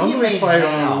I do you predominantly mean played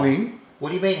how? on a wing. What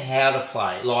do you mean how to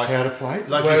play? Like How to play,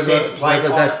 Like you whether, said, play whether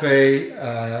kind that be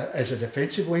as a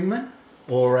defensive wingman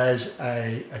or as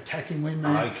a attacking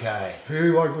wingman. okay.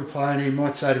 Who I would play, and he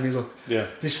might say to me, look, Yeah.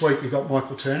 this week you've got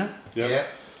Michael Turner. Yeah. Yeah.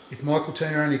 If Michael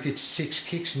Turner only gets 6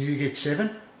 kicks and you get 7,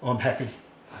 I'm happy.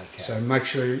 Okay. So make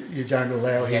sure you don't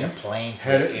allow he had a him. plan for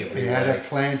He every had a week.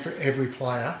 plan for every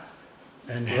player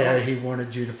and how he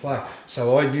wanted you to play.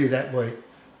 So I knew that week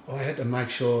I had to make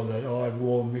sure that I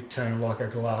wore Mick Turner like a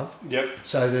glove. Yep.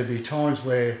 So there'd be times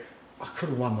where I could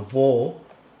have won the ball,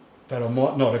 but I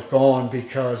might not have gone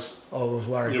because I was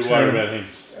worried. You're Turner, worried about him.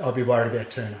 I'll be worried about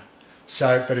Turner.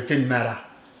 So, but it didn't matter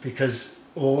because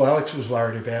all Alex was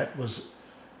worried about was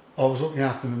I was looking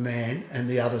after my man and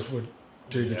the others would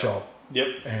do the Yeah. job. Yep.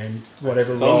 And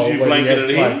whatever As long role as you whether had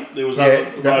blanketed played. him, there was other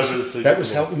rovers to that get was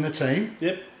the ball. helping the team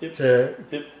Yep. Yep. to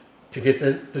Yep. to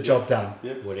get the job done.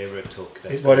 Whatever it took.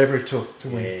 That's Whatever it took to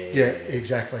win. Yeah. Yeah,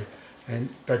 exactly.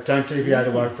 But don't deviate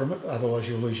away from it, otherwise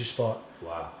you'll lose your spot.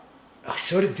 Wow. I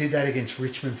sort of did that against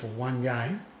Richmond for one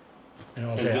game, and I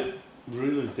was And out.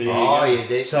 really? There you Oh, go. you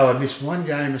did. So I missed one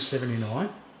game of 79,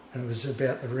 and it was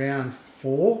about the round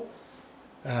 4.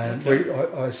 And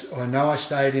I know I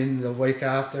stayed in the week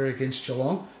after against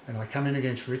Geelong, and I come in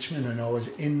against Richmond, and I was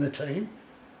in the team,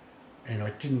 and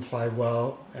I didn't play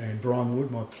well. And Brian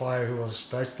Wood, my player who I was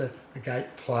supposed to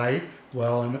play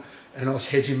well, and I was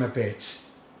hedging my bets.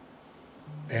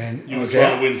 And You I were was trying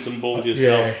out. to win some ball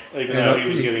yourself, even And though he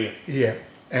was getting it. Yeah,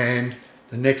 and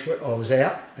the next week I was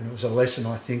out, and it was a lesson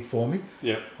I think for me.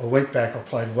 Yeah. I went back, I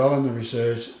played well in the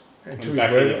reserves, and to And his back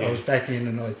in word, again. I was back in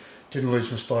and I didn't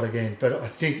lose my spot again. But I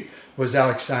think it was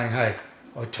Alex saying, hey,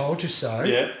 I told you so,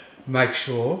 Yeah. make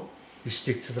sure you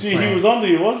stick to the Gee, plan. he was onto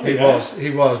you, wasn't he? He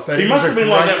eh? was. But He he must was have a been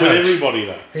like great that with coach. everybody,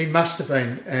 though. He must have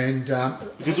been, and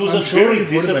Because it was I'm a sure very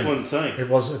he would have been. disciplined team. It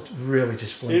was a really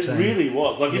disciplined It team. really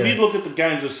was. Like, if Yeah. you look at the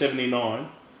games of '79,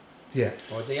 Yeah,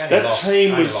 Well, they only That lost,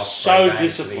 team only was lost so 3 games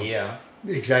for the disciplined. year.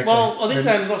 exactly. well, I think And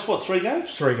they only lost, what, 3 games?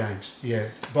 3 games, yeah,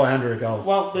 by under a goal.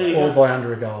 Well, there you All go. by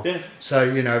under a goal. Yeah. So,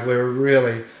 we were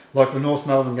really, like the North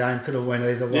Melbourne game could have went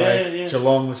either way. Yeah, yeah.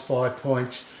 Geelong was 5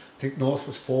 points. I think North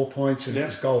was 4 points and Yeah. it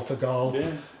was goal for goal.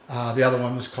 Yeah. The other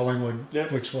one was Collingwood, Yeah.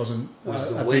 which wasn't Was a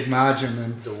the big week- margin.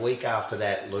 And The week after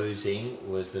that losing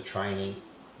was the training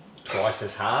twice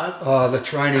as hard? Oh, the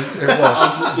training, it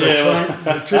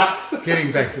was. Just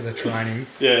getting back to the training,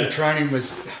 Yeah. the training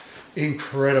was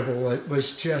incredible. It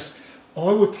was just,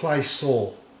 I would play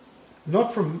sore.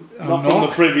 Not from Not from the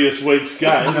previous week's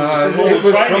game. No, It it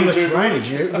was from the during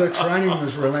training. The training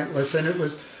was relentless, and it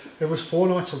was 4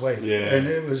 nights a week. Yeah. And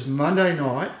it was Monday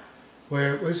night,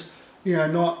 where it was,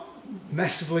 not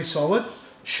massively solid.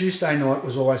 Tuesday night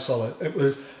was always solid. It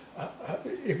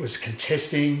was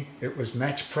contesting, it was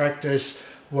match practice,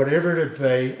 whatever it'd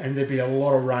be, and there'd be a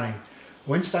lot of running.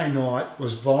 Wednesday night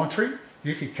was voluntary.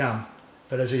 You could come,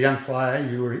 but as a young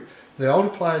player, the older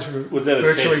players were Was that a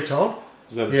virtually test? told.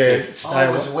 Was that a Yeah, test? stay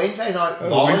It was away. Wednesday night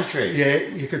voluntary. Yeah,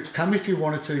 you could come if you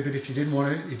wanted to, but if you didn't want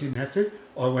to, you didn't have to.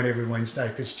 I went every Wednesday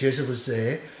because Jezza was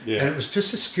there, Yeah. and it was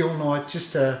just a skill night,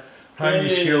 just to hone your Yeah,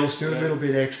 skills, do yeah. a little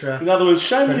bit extra. In other words,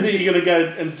 show me But that if you're going to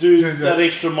go and do do that the-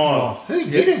 extra mile. Who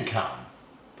didn't come?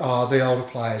 Oh, the older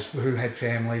players who had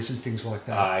families and things like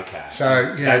that. Oh, okay. So,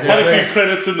 Had a they're- few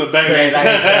credits in the bank. and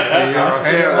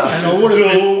I would have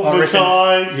Joel, I reckon,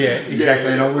 Mackay. yeah,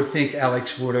 exactly. And I would think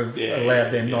Alex would have Yeah, allowed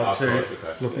them yeah, not of to course, of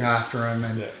course, looking after them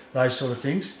and Yeah. those sort of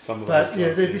things. Some of But those yeah,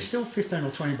 guys, there'd yeah. be still 15 or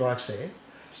 20 blokes there.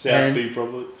 Southby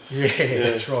probably. Yeah,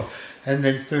 that's right. And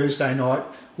then Thursday night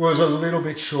was a little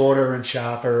bit shorter and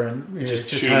sharper, and Just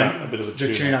tune up, a bit of a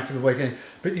tune tune up. up for the weekend.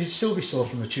 But you'd still be sore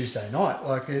from the Tuesday night,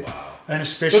 Wow. and But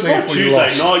especially by if we Tuesday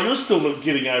lost. night, you're still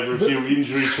getting over a few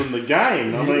injuries from the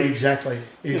game. I mean, Exactly,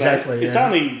 you know, exactly. it's and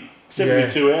only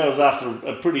 72 hours after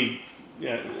a pretty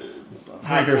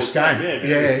rigorous hardcore game.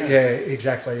 Yeah, Yeah,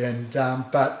 exactly. And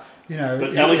but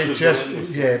But Alex was just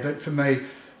relentless. But for me,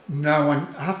 no one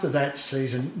after that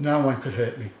season, no one could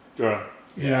hurt me. Right.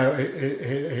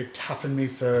 It toughened me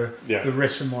for Yeah. the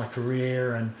rest of my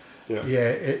career, and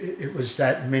it was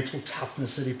that mental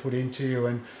toughness that he put into you,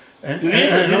 and Did he I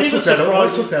ever took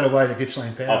surprise you? that away to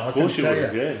Gippsland Power. Of course I you can would.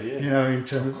 tell you, Yeah.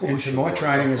 into you my would,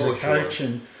 training of as a course you would. coach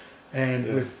and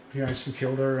Yeah. with St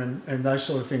Kilda and those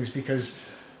sort of things, because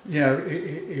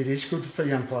it is good for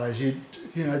young players.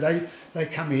 They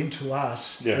come into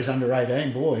us Yeah. as under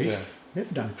 18 boys. Yeah.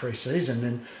 Never done pre-season,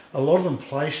 and a lot of them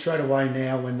play straight away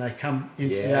now when they come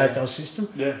into the Yeah. AFL system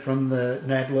Yeah. from the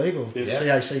NAB League or Yes.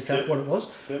 CAC Cup, Yeah. what it was.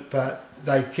 Yeah. But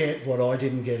they get what I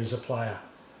didn't get as a player.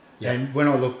 Yeah. And when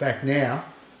I look back now,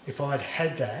 if I'd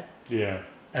had that Yeah.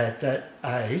 at that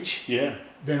age, Yeah.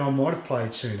 then I might have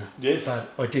played sooner. Yes. But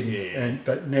I didn't. Yeah.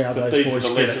 But now But those these are boys the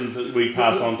get it. lessons that we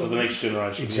pass on to the next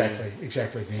generation.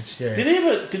 Exactly, Vince. Yeah. Did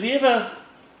he ever,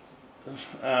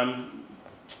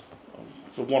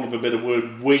 for want of a better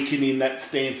word, weaken in that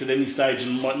stance at any stage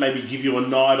and might maybe give you a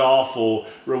night off or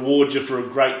reward you for a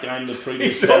great game the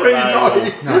previous He's already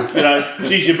Saturday? nodding. No.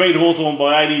 Geez, you beat Hawthorn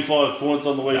by 85 points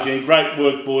on the weekend. Great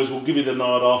work, boys. We'll give you the night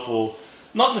off, or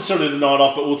not necessarily the night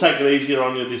off, but we'll take it easier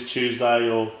on you this Tuesday,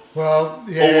 or Well,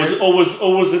 yeah. or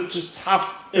was it just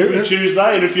tough every It-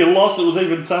 Tuesday? And if you lost, it was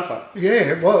even tougher.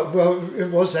 Yeah, well, it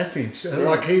was that, Vince.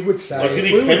 Like he would say, Like, did if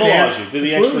he we were penalise down- you? Did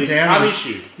he if we were actually down on- punish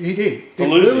you? He did. For If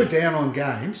losing? we were down on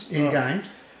games, Right. games,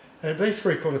 it'd be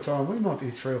 3/4 time. We might be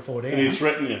 3 or 4 down. And he'd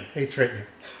threaten you. He'd threaten you.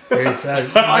 He'd say,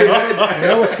 you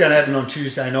know what's going to happen on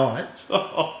Tuesday night?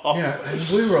 And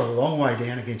we were a long way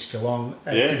down against Geelong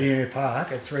at Yeah. Kinnear Park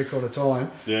at 3/4 time.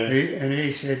 Yeah. And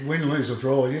he said, win, lose or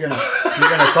draw, you're going to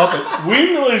cop it.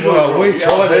 Win, lose, or Well, draw. we Yeah, I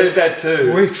tried heard that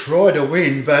too. We tried to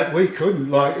win, but we couldn't.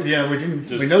 We didn't.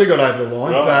 Just- we nearly got over the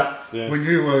line, Right, but yeah. we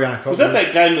knew we were going to cop Was it. that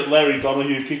that game that Larry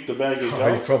Donahue kicked the bag of Oh,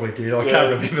 he goals? probably did. I Yeah. can't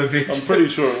remember, Vince. I'm pretty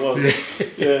sure it was.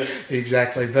 Yeah.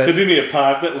 Exactly, but Cardinia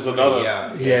Park, that was another.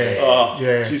 yeah, Oh,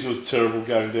 yeah. jeez, it was terrible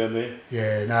going down there.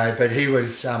 yeah, no, but he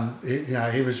was,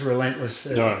 he was relentless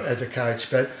Right. as a coach.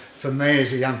 But for me,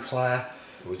 as a young player,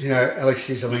 Alex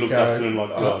You looked up to him like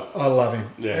God. I love him.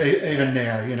 Yeah. Even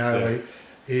now, Yeah.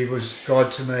 he was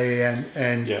God to me,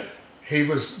 and Yeah. he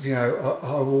was, I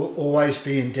will always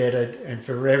be indebted and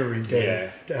forever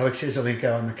indebted to Alex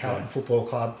Jesselenko and the Carlton Football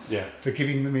Club Yeah. for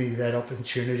giving me that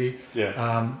opportunity.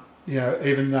 Yeah.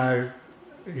 Even though,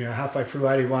 halfway through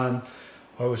 81,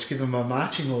 I was given my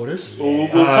marching orders. Well, we'll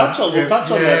touch on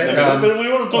that in a minute, but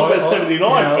we want to talk about 79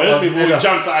 first I've before we never-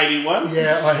 jump to 81.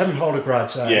 Yeah, I haven't hold a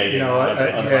grudge. So,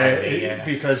 Yeah,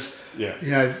 because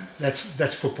Yeah.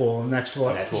 that's football, and that's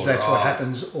what That's what right.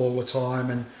 happens all the time.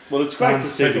 And Well, it's great to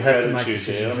see the people have to make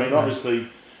gratitude there. I decisions, mean, don't they? obviously,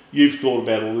 you've thought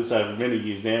about all this over many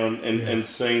years now and Yeah.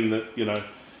 seen that,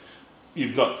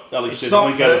 you've got Alex It's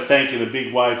not Jesselenko per- to thank in a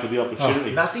big way for the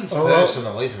opportunity. Nothing's Oh, well,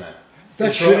 personal, isn't it?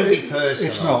 That's it shouldn't right. be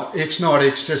personal. It's not. It's not.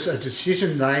 It's just a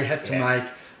decision they have to Yeah. make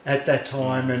at that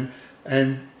time,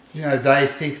 and they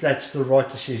think that's the right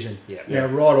decision. Yeah. Now,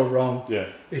 right or wrong, Yeah.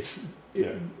 it's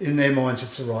in their minds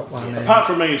it's the right one. And, Apart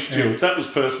from me and Stuart, that was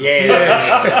personal.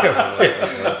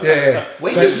 yeah.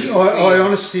 When But did you I feel-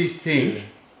 honestly think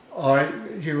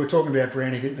you were talking about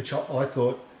Brownie getting the chop. I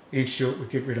thought Ian Stewart would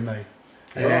get rid of me,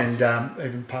 and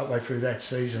even partway through that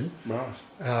season, Right.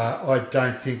 I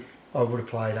don't think I would have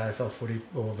played AFL footy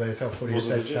or VFL footy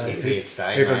Wasn't at it that just- stage. If he had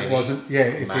stayed, if maybe. it wasn't,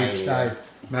 if he Maybe, had stayed,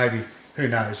 maybe. Who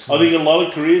knows? I think a lot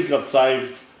of careers got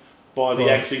saved by the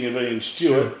Right. axing of Ian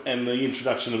Stewart and the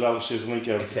introduction of Alex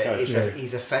Jeslinko as the coach.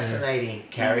 He's a fascinating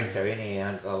character, isn't he?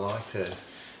 I like to.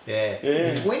 Yeah.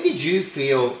 Yeah. When did you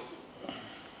feel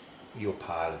you're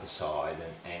part of the side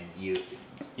and you?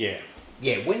 Yeah.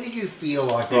 Yeah. When did you feel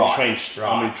like Entrenched. Right.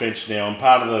 I'm entrenched now. I'm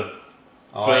part of the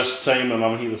Oh, first team and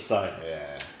I'm here to stay. Yeah.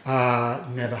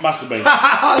 Never. Must have been.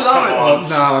 I love it. Oh,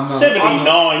 no, I'm not.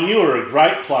 79, you were a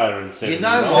great player in 79. You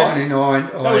know what?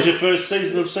 79. That was your first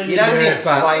season of senior. You know, Yeah, many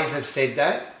but- players have said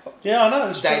that Yeah, I know.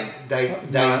 That's they true.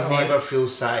 No, never feel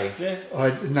safe. Yeah. I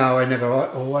never. I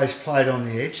always played on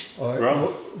the edge. Right.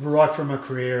 Right from my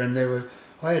career, and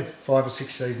I had 5 or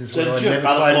 6 seasons So where I did you have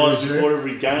never played in butterflies reserve. before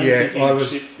every game? Yeah, thinking, I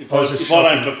was- "Shit, If I was a if I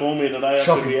don't shocking- perform here today, I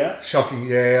could be out. Shocking.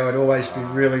 Yeah, I'd always be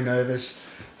really nervous.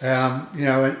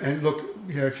 And look,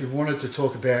 if you wanted to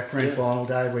talk about grand final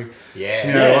day,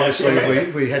 Yeah. obviously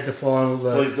absolutely. we had the final,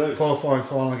 Please do. the qualifying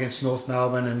final against North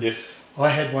Melbourne, and Yes. I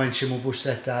had Wayne Schimmelbusch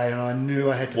that day, and I knew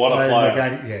I had to What a play player.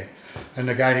 negating. And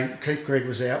negating. Keith Gregg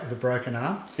was out with a broken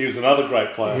arm. He was another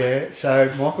great player. Yeah, so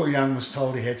Michael Young was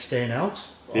told he had Stan Alves.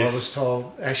 Yes. I was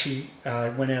told Ashy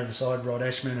went out of the side, Rod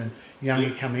Ashman, and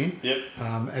Youngie come in. Yep.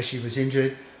 Ashy was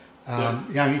injured.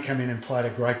 Youngie come in and played a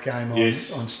great game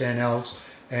on Stan Alves,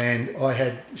 and I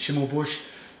had Schimmelbusch.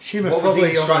 Shimmer What was the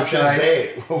probably on the instructions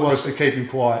day there? was to keep him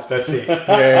quiet. That's it.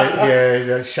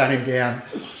 yeah, shut him down.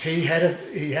 He had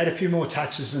a few more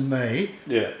touches than me.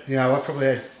 Yeah. I probably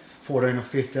had 14 or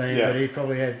 15, Yeah. but he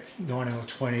probably had 19 or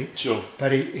 20. Sure.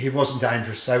 But he wasn't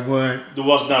dangerous. They weren't. There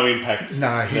was no impact.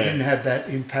 No, he Yeah. didn't have that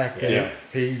impact that Yeah.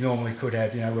 he normally could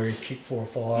have. Where he kicked 4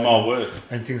 or 5 My word.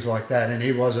 and things like that. And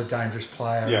he was a dangerous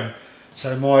player. Yeah. And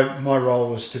so my role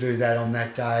was to do that on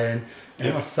that day, and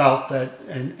Yep. I felt that.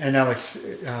 And Alex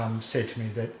said to me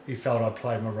that he felt I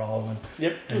played my role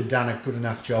and done a good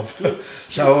enough job.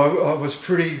 So I was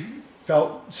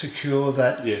felt secure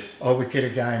that Yes. I would get a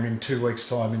game in 2 weeks'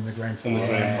 time in the grand In the final.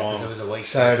 grand Yeah, final. because it was a week.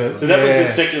 So So that was Yeah. the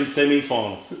second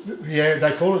semi-final. Yeah,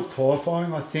 they call it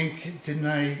qualifying, I think, didn't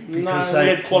they? No, we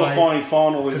had qualifying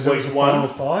final in because it was week a final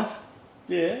 1. 5.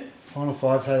 Yeah. Final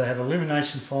 5, so they have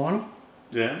elimination final,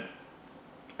 Yeah.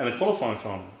 And a qualifying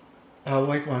final.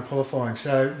 week 1 qualifying.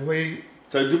 So we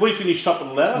So did we finish top of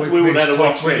the ladder? We would have had a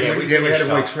week's rest. Yeah, we we had finished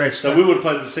a week's up. rest. So we would have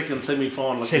played the second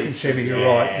semi-final. Second against- semi, you're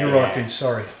Yeah, right. You're right, yeah. Vince.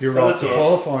 Sorry, you're No, right. that's The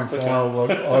all right. qualifying Okay.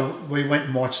 final, we went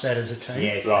and watched that as a team.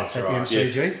 Yes, Right. that's At the right.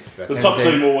 MCG. Yes. The And top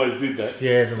then- team always did that.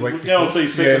 Yeah, the week We'll go before. and see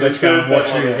second Yeah, and let's go third and watch that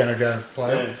who one, you're yeah. going to go and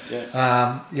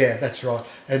play. Yeah. That's right.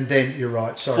 And then you're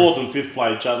right. Sorry. Fourth and fifth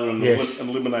play each other and Yes.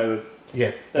 eliminated. Yeah,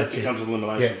 That that's it. becomes an Yeah,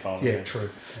 elimination final. yeah, true.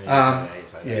 Yeah,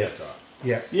 yeah. that's right.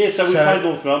 Yeah. Yeah, so we So- played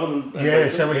North Melbourne. And Yeah,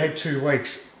 beat so them. we had 2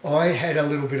 weeks. I had a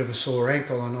little bit of a sore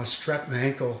ankle and I strapped my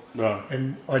ankle, Right,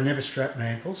 and I never strapped my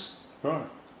ankles right.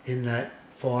 in that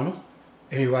final.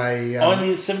 Anyway,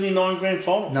 Only a 79 grand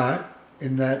final. no,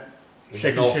 in that In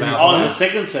second North semi. Melbourne. Oh, in the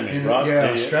second semi, In right?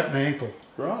 I strapped my ankle.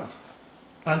 Right.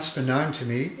 Unbeknown to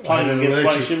me, I Playing had an against Wayne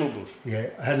allergic. Schimmelbusch. Yeah,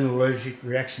 I had an allergic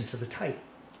reaction to the tape.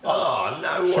 Oh,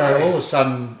 no way. So all of a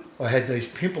sudden, I had these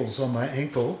pimples on my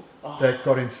ankle Oh. that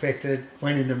got infected,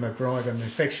 went into my groin, got an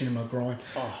infection in my groin.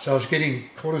 Oh. So I was getting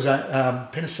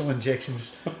cortisone, penicillin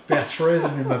injections, about 3 of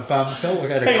them in my bum. Felt like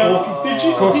I had a Hang cork. on, did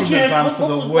you, cork did in you my have, bum for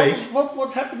the what, week.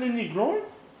 what happened in your groin?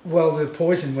 Well, the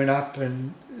poison went up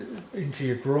and into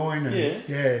your groin, and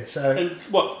Yeah. so And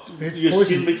what, It's your poison.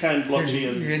 skin became blotchy you,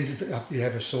 and... you ended up, you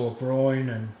have a sore groin,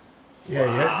 and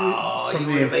Oh, from you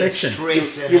the would have been infection.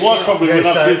 stressing Your wife out. probably went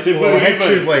up to you and said, well, I "Where had have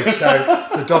you 2 been?" weeks, so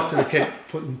the doctor kept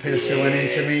putting penicillin Yeah.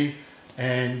 into me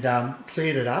and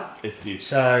cleared it up. It did.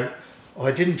 So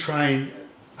I didn't train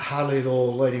hardly at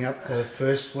all leading up the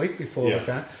first week before Yeah. the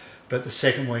game, but the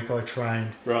second week I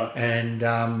trained. Right.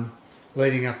 And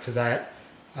leading up to that,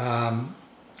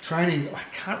 training, I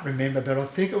can't remember, but I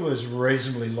think it was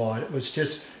reasonably light. It was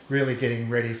just really getting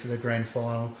ready for the grand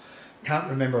final. Can't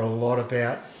remember a lot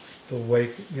about the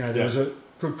week. There Yeah. was a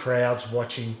good crowds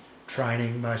watching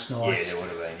training most Yeah, nights. there would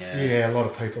have been, Yeah, a lot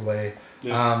of people there.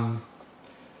 Yeah.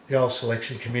 The old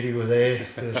selection committee were there,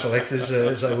 the selectors,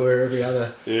 as they were every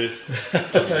other. Yes.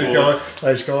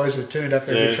 Those guys that turned up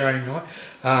every Yes. training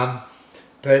night.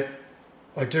 But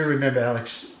I do remember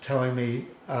Alex telling me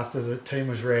after the team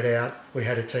was read out, we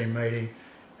had a team meeting,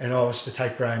 and I was to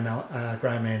take Graham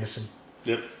Anderson.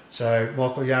 Yep. So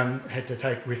Michael Young had to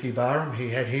take Ricky Barham. He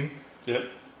had him. Yep.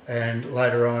 And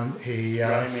later on, he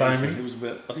Foamy. He was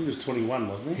about, I think he was 21,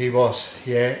 wasn't he? He was,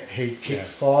 yeah. He kicked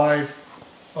 5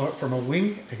 from a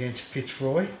wing against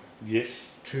Fitzroy.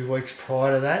 Yes. 2 weeks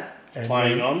prior to that. And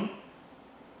Playing on?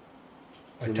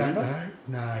 I don't know.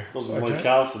 No. Wasn't Lee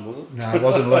Carlson, was it? No, it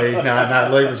wasn't Lee. No,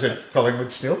 Lee was at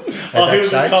Collingwood still. At he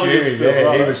was at Collingwood still,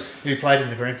 right. He played in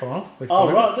the grand final with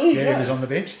Collingwood. Right, there you go. He was on the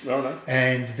bench. Right.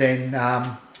 And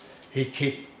then he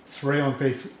kicked 3 on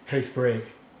Keith Bragg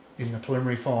in the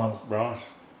preliminary final. Right.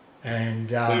 And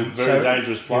very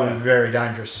dangerous player. He was very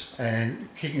dangerous and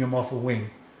kicking him off a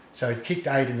wing. So he kicked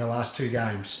 8 in the last 2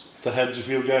 games. So how did you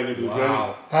feel going into the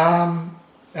ground?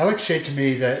 Alex said to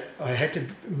me that I had to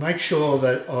make sure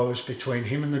that I was between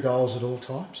him and the goals at all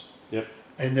times. Yep.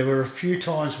 And there were a few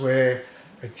times where,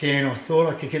 again, I thought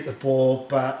I could get the ball,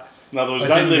 but in other words,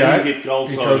 don't let him get goal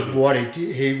side. Because what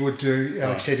he would do,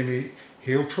 Alex said to me,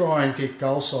 he'll try and get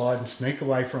goal side and sneak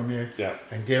away from you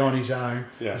and get on his own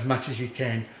as much as he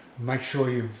can. Make sure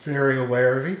you're very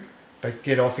aware of him, but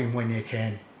get off him when you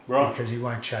can, because he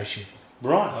won't chase you.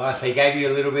 Right. Oh, so he gave you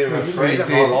a little bit of a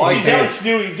freedom. I like that. Alex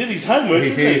knew he did his homework.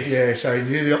 He did, yeah. So he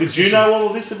knew the opposition. Did you know all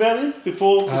of this about him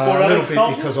before Alex told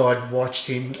you? Because I'd watched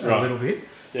him a little bit,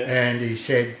 and he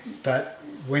said, "But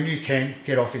when you can,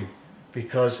 get off him,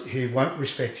 because he won't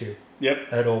respect you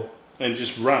at all." And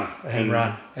just run. And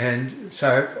run. And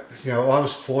so, I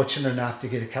was fortunate enough to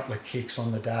get a couple of kicks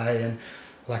on the day, and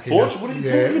lucky enough. What are you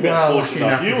talking about? Lucky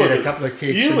enough to get a couple of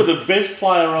kicks. You were the best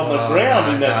player on the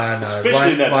ground in that,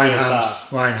 especially in that first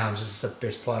half. Wayne Harms is the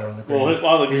best player on the ground.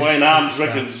 Well, I think Wayne Harms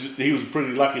reckons he was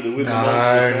pretty lucky to win the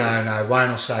most. No. Wayne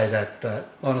will say that,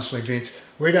 but honestly, Vince,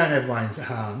 we don't have Wayne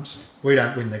Harms. We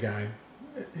don't win the game.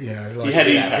 He had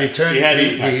impact.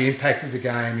 He impacted the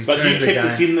game. But you kept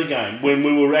us in the game when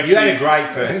we were actually. You had a great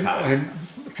first half. And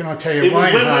can I tell you, it was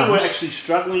Wayne when Harms, we were actually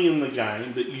struggling in the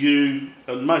game that you,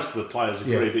 and most of the players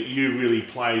agree, that you really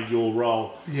played your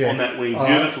role on that wing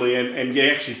beautifully, and you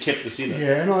actually kept us in it.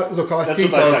 Yeah, and I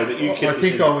think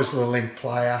I was the link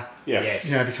player. Yeah. Yes.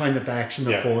 Between the backs and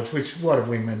the forwards, which what a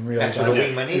wingman really does. That's what a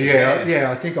wingman is. Yeah,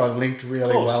 I think I linked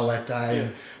really well that day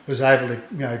and was able to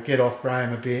get off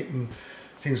Graham a bit and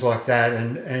things like that,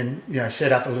 and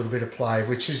set up a little bit of play,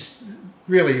 which is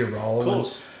really your role. Of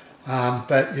course.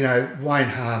 But Wayne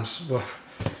Harms, the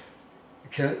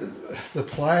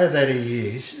player that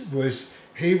he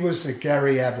was the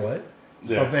Gary Ablett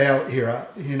of our era.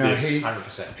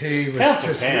 100%. He was pound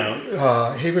just for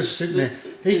pound. he was sitting there.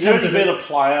 Is there any better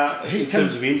player in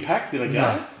terms of impact in a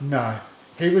game? No.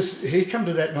 He come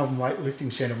to that Melbourne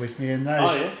weightlifting centre with me, and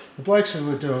the blokes who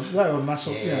were doing, they were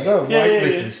muscle, they were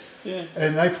weightlifters,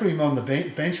 and they put him on the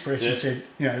bench press and said,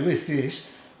 lift this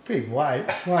big weight.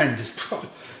 Wayne just,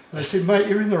 they said, mate,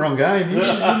 you're in the wrong game. You need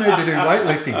to do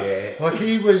weightlifting. Like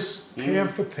he was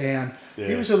pound for pound.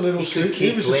 He was a little. He could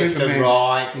kick left and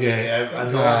right.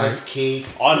 Enormous kick.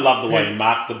 I love the way he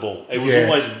marked the ball. It was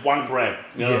always one grab.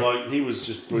 He was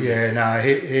just brilliant.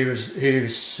 He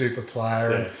was super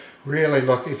player. And really,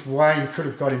 look, if Wayne could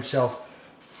have got himself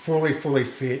fully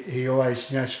fit, he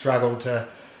always struggled to.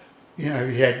 He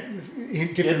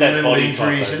had different little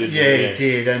injuries. He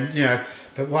did, and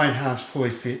but Wayne Harms fully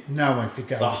fit, no one could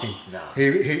go with him. No. He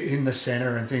in the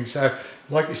centre and things. So,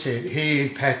 like you said, he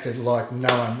impacted like no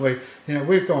one. We've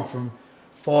gone from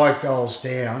 5 goals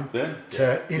down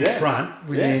to in front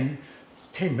within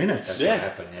 10 minutes. That's what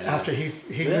happened. After he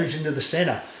moves into the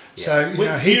centre. Yeah. So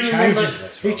he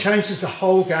changes the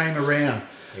whole game around.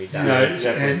 He does.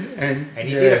 Exactly. And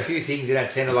he did a few things in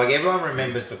that centre. Like everyone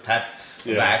remembers the tap.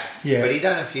 Back, but he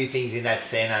done a few things in that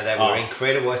centre that were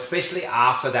incredible, especially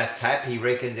after that tap. He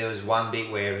reckons there was one bit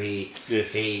where he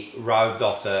roved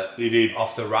off the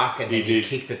ruck and then he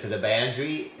kicked it to the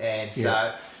boundary, and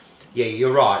so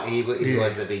you're right, he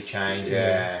was the big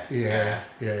changer.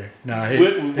 No,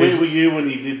 where were you when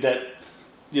he did that?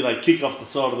 Kick off the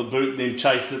side of the boot and then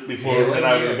chased it before it went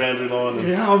over the boundary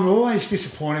line. I'm always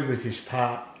disappointed with this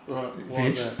part. Right, why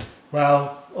Vince. is that?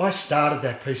 Well, I started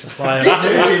that piece of play and I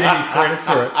don't get any credit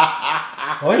for it.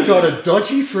 I got a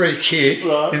dodgy free kick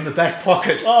in the back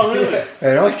pocket. Oh, really?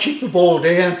 And I kicked the ball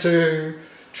down to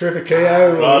Trevor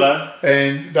Keogh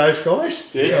and those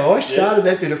guys. Yes. So I started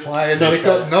that bit of play and then it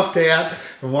got knocked out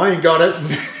and Wayne got it and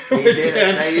went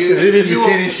down and it didn't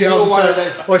finish. So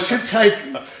I should take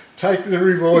the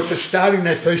reward for starting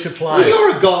that piece of play.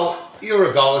 Well, you're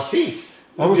a goal assist.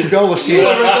 I was a goal assist.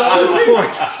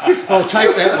 I'll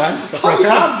take that one.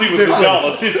 Harmsy was the goal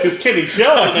assist because Kenny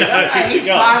Sheldon actually He's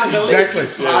part of the league. Exactly.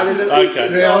 He's part of the league.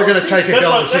 Okay. Yeah, I'm going to take a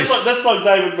goal assist. That's like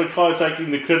David Mackay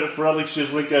taking the credit for Alex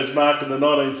Jeslenko's mark in the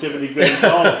 1970 grand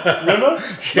final. Remember?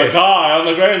 Mackay on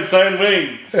the grandstand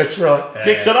wing. That's right.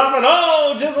 Kicks it up and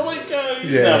Jeslenko.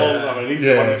 Yeah. No, well, I mean, he's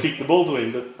the one who kicked the ball to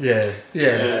him. But Yeah.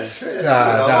 That's true.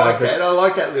 That's good. I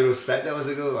like that little stat. That was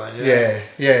a good one.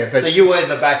 Yeah. But so you were in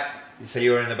the back. So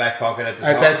you were in the back pocket at the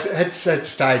time. at that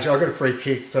stage, I got a free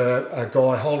kick for a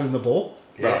guy holding the ball.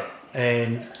 Right.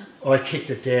 And I kicked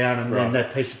it down, and then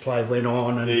that piece of play went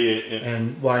on, and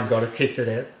and Wayne got it, kicked it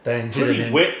out, bang, hit it in.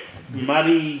 Pretty wet,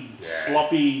 muddy,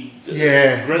 sloppy.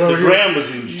 Yeah. The ground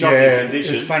was in shocking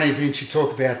condition. It's funny, Vince, you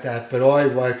talk about that, but I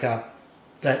woke up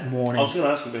that morning. I was going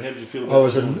to ask you, but how did you feel about I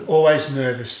was it? always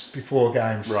nervous before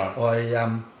games. Right.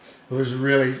 It was a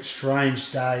really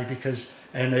strange day because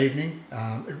an evening,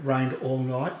 it rained all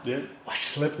night. Yeah. I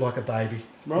slept like a baby.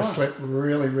 Right. I slept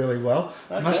really, really well.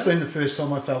 Okay. It must have been the first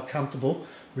time I felt comfortable.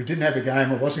 We didn't have a game.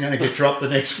 I wasn't going to get dropped the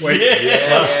next week.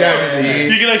 Last game of the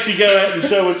year. You can actually go out and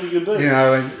show what you can do. You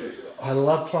know, and I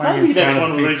love playing Maybe in front that's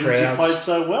one of of the big reasons crowds. you played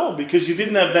so well, because you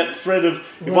didn't have that threat of,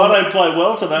 if I don't play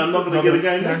well today, I'm not going to get a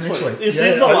game next week. This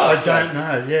is the last game. I don't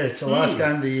know. Yeah, it's the last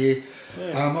game of the year.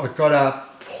 Yeah. I got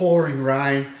up, pouring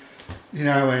rain, you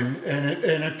know, and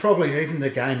it probably evened the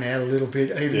game out a little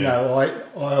bit, even though I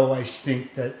always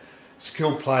think that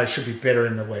skilled players should be better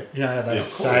in the wet. You know, they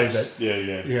say that. You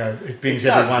know, it brings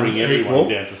everyone equal.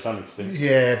 Down to some extent.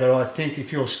 Yeah, but I think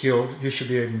if you're skilled, you should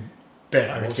be even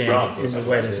better again in the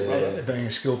wet as being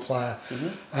a skilled player.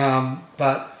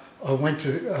 But I went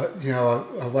to,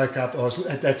 I woke up. I was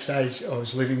at that stage. I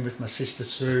was living with my sister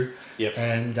Sue,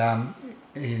 and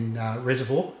in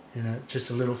Reservoir. You know, just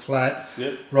a little flat.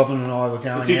 Robin and I were going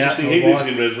out. It's interesting. He lives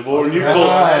in Reservoir, and you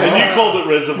called it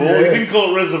Reservoir. You didn't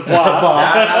call it Reservoir.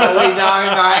 No, we know,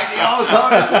 mate. The old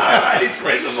timers know, mate. It's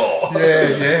Reservoir.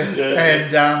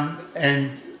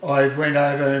 And I went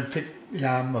over and picked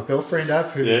my girlfriend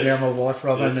up, who's now my wife,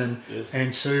 Robin,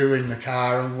 and Sue in the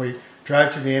car, and we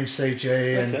drove to the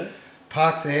MCG and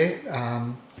parked there.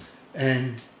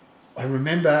 And I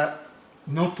remember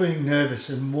not being nervous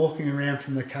and walking around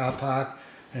from the car park.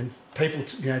 And people,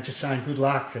 just saying good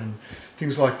luck and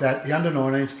things like that. The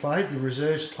under-19s played. The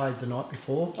reserves played the night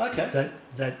before that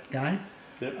game.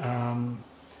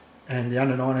 And the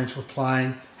under-19s were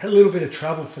playing. Had a little bit of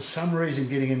trouble for some reason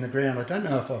getting in the ground. I don't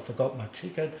know if I forgot my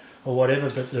ticket or whatever,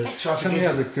 but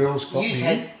somehow the girls got me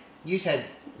in. You had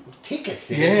tickets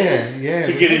then? Yeah.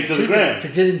 To get into the ground. To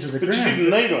get into the ground. But you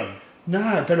didn't need one.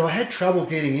 No, but I had trouble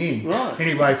getting in. Right.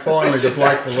 Anyway, finally the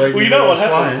bloke believed me. Well, you know what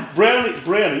happened?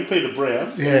 Brownie, Peter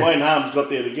Brown, Yeah. and Wayne Harms got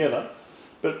there together.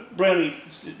 But Brownie,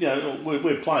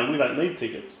 we're playing, we don't need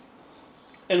tickets.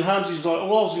 And Harms was like,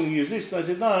 well, I was going to use this. And they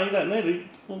said, no, you don't need it.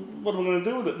 Well, what am I going to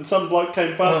do with it? And some bloke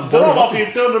came past and said, I'll offer you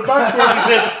 $200 for it. He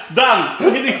said, done.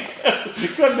 He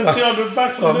grabbed the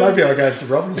 $200. Oh, maybe I gave it to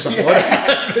Robin or something.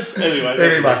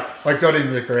 Anyway, I got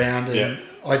into the ground and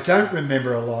I don't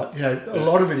remember a lot. A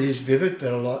lot of it is vivid,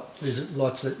 but there's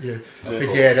lots that you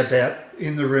forget about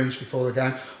in the rooms before the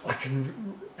game. I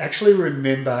can actually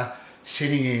remember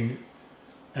sitting in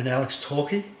and Alex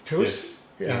talking to us.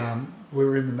 We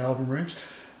were in the Melbourne rooms,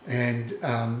 and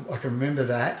I can remember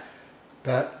that.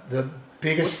 But the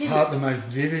biggest part, the most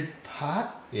vivid part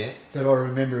that I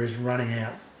remember is running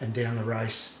out and down the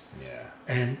race. Yeah.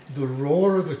 And the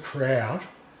roar of the crowd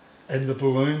and the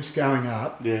balloons going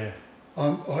up. Yeah.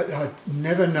 I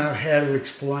never know how to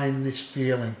explain this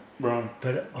feeling,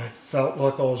 but I felt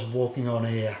like I was walking on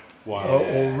air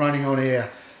or running on air.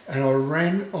 And I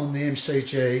ran on the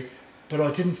MCG, but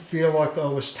I didn't feel like I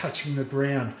was touching the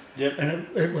ground. Yep. And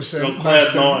it was the on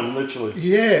cloud nine, literally.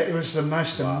 Yeah, it was the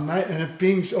most amazing. And it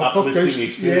brings... uplifting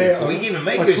experience. You're giving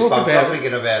me goosebumps. I'm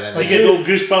thinking about it. I get all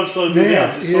goosebumps on me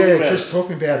now. Just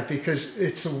talking about it, because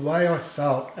it's the way I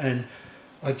felt, and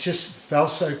I just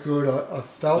felt so good. I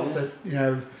felt that,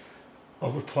 I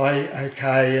would play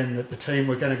okay and that the team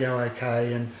were going to go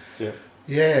okay. And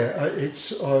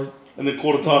and then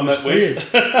quarter time that week.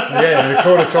 And a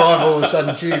quarter time, all of a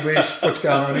sudden, gee whiz, what's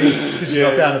going on here? This is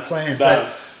not going to plan.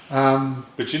 No.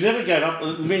 But you never gave up.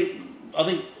 I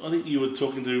think you were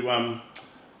talking to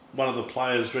one of the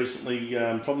players recently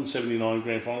from the '79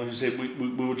 Grand Final who said we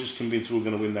were just convinced we were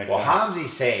going to win that game. Well, Harmsy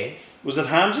said... Was it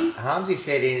Harmsy? Harmsy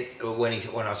said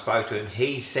when I spoke to him,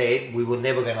 he said we were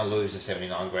never going to lose the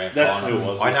 '79 Grand That's Final. who it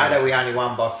was. I know that we only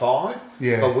won by 5,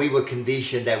 Yeah. But we were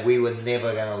conditioned that we were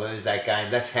never going to lose that game.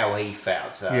 That's how he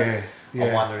felt. So I'm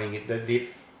wondering if did.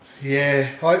 Yeah,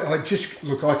 I just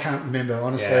look. I can't remember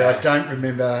honestly. Yeah. I don't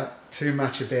remember too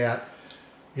much about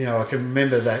you know, I can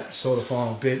remember that sort of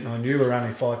final bit, and I knew we were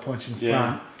only 5 points in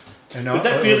front, and But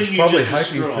I feeling was you probably just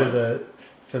hoping described-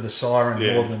 for the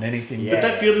siren more than anything. Yeah. But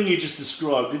that feeling you just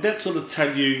described, did that sort of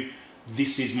tell you,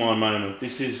 this is my moment,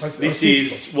 this is I this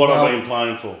think- is what well, I've been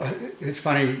playing for? It's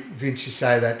funny, Vince, you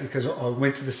say that, because I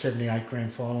went to the 78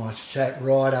 grand final. I sat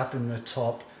right up in the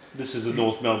top This is the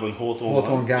North Melbourne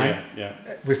Hawthorn game. Yeah,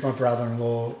 with my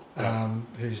brother-in-law,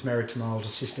 who's married to my older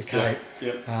sister Kate,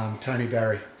 Tony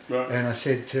Barry. Right. And I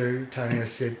said to Tony, I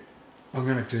said, I'm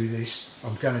going to do this.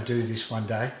 I'm going to do this one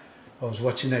day. I was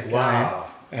watching that Wow.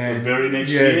 game. And The very next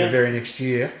year? the very next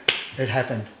year, it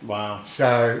happened. Wow.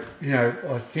 So, you know,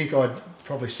 I think I'd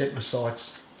probably set my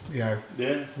sights, you know,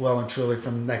 Yeah. well and truly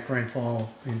from that grand final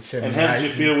in And 78. how did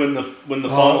you feel when the Oh,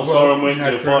 final well, siren went? you know,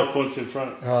 You were 5 points in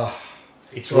front.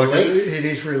 It's Like, relief. it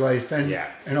is relief, and Yeah.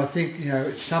 and I think, you know,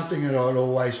 it's something that I'd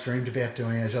always dreamed about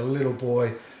doing as a little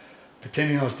boy,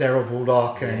 pretending I was Daryl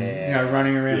Bulldog and you know,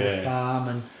 running around the farm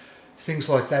and things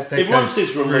like that. That Everyone goes says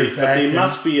through relief, but back there and-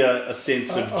 must be a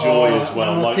sense of joy as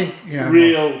well, and I like think, you know,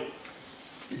 real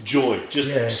joy, just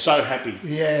Yeah. so happy.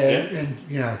 yeah, and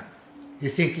you know, you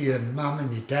think of your mum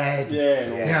and your dad. Yeah.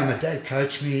 You know, my dad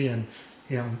coached me, and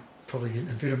you know, I'm probably getting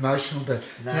a bit emotional, but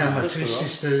you know, my that's two all right.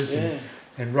 sisters Yeah.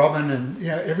 and Robin, and you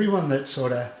know, everyone that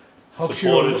sort of helps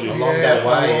Supported you along that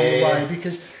way, along the way,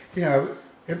 because you know,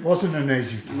 it wasn't an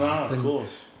easy path. No, of and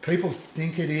course. people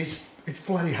think it is. It's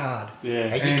bloody hard. Yeah.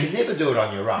 And you And- can never do it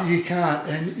on your own. You can't,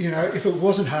 and you know, if it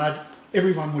wasn't hard,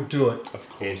 everyone would do it. Of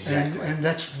course. And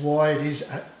that's why it is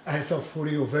AFL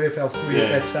footy or VFL footy Yeah,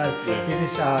 at that stage. yeah. It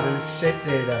is hard, and it's set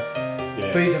there to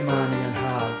Yeah. be demanding and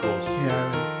hard. Of course. You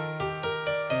know,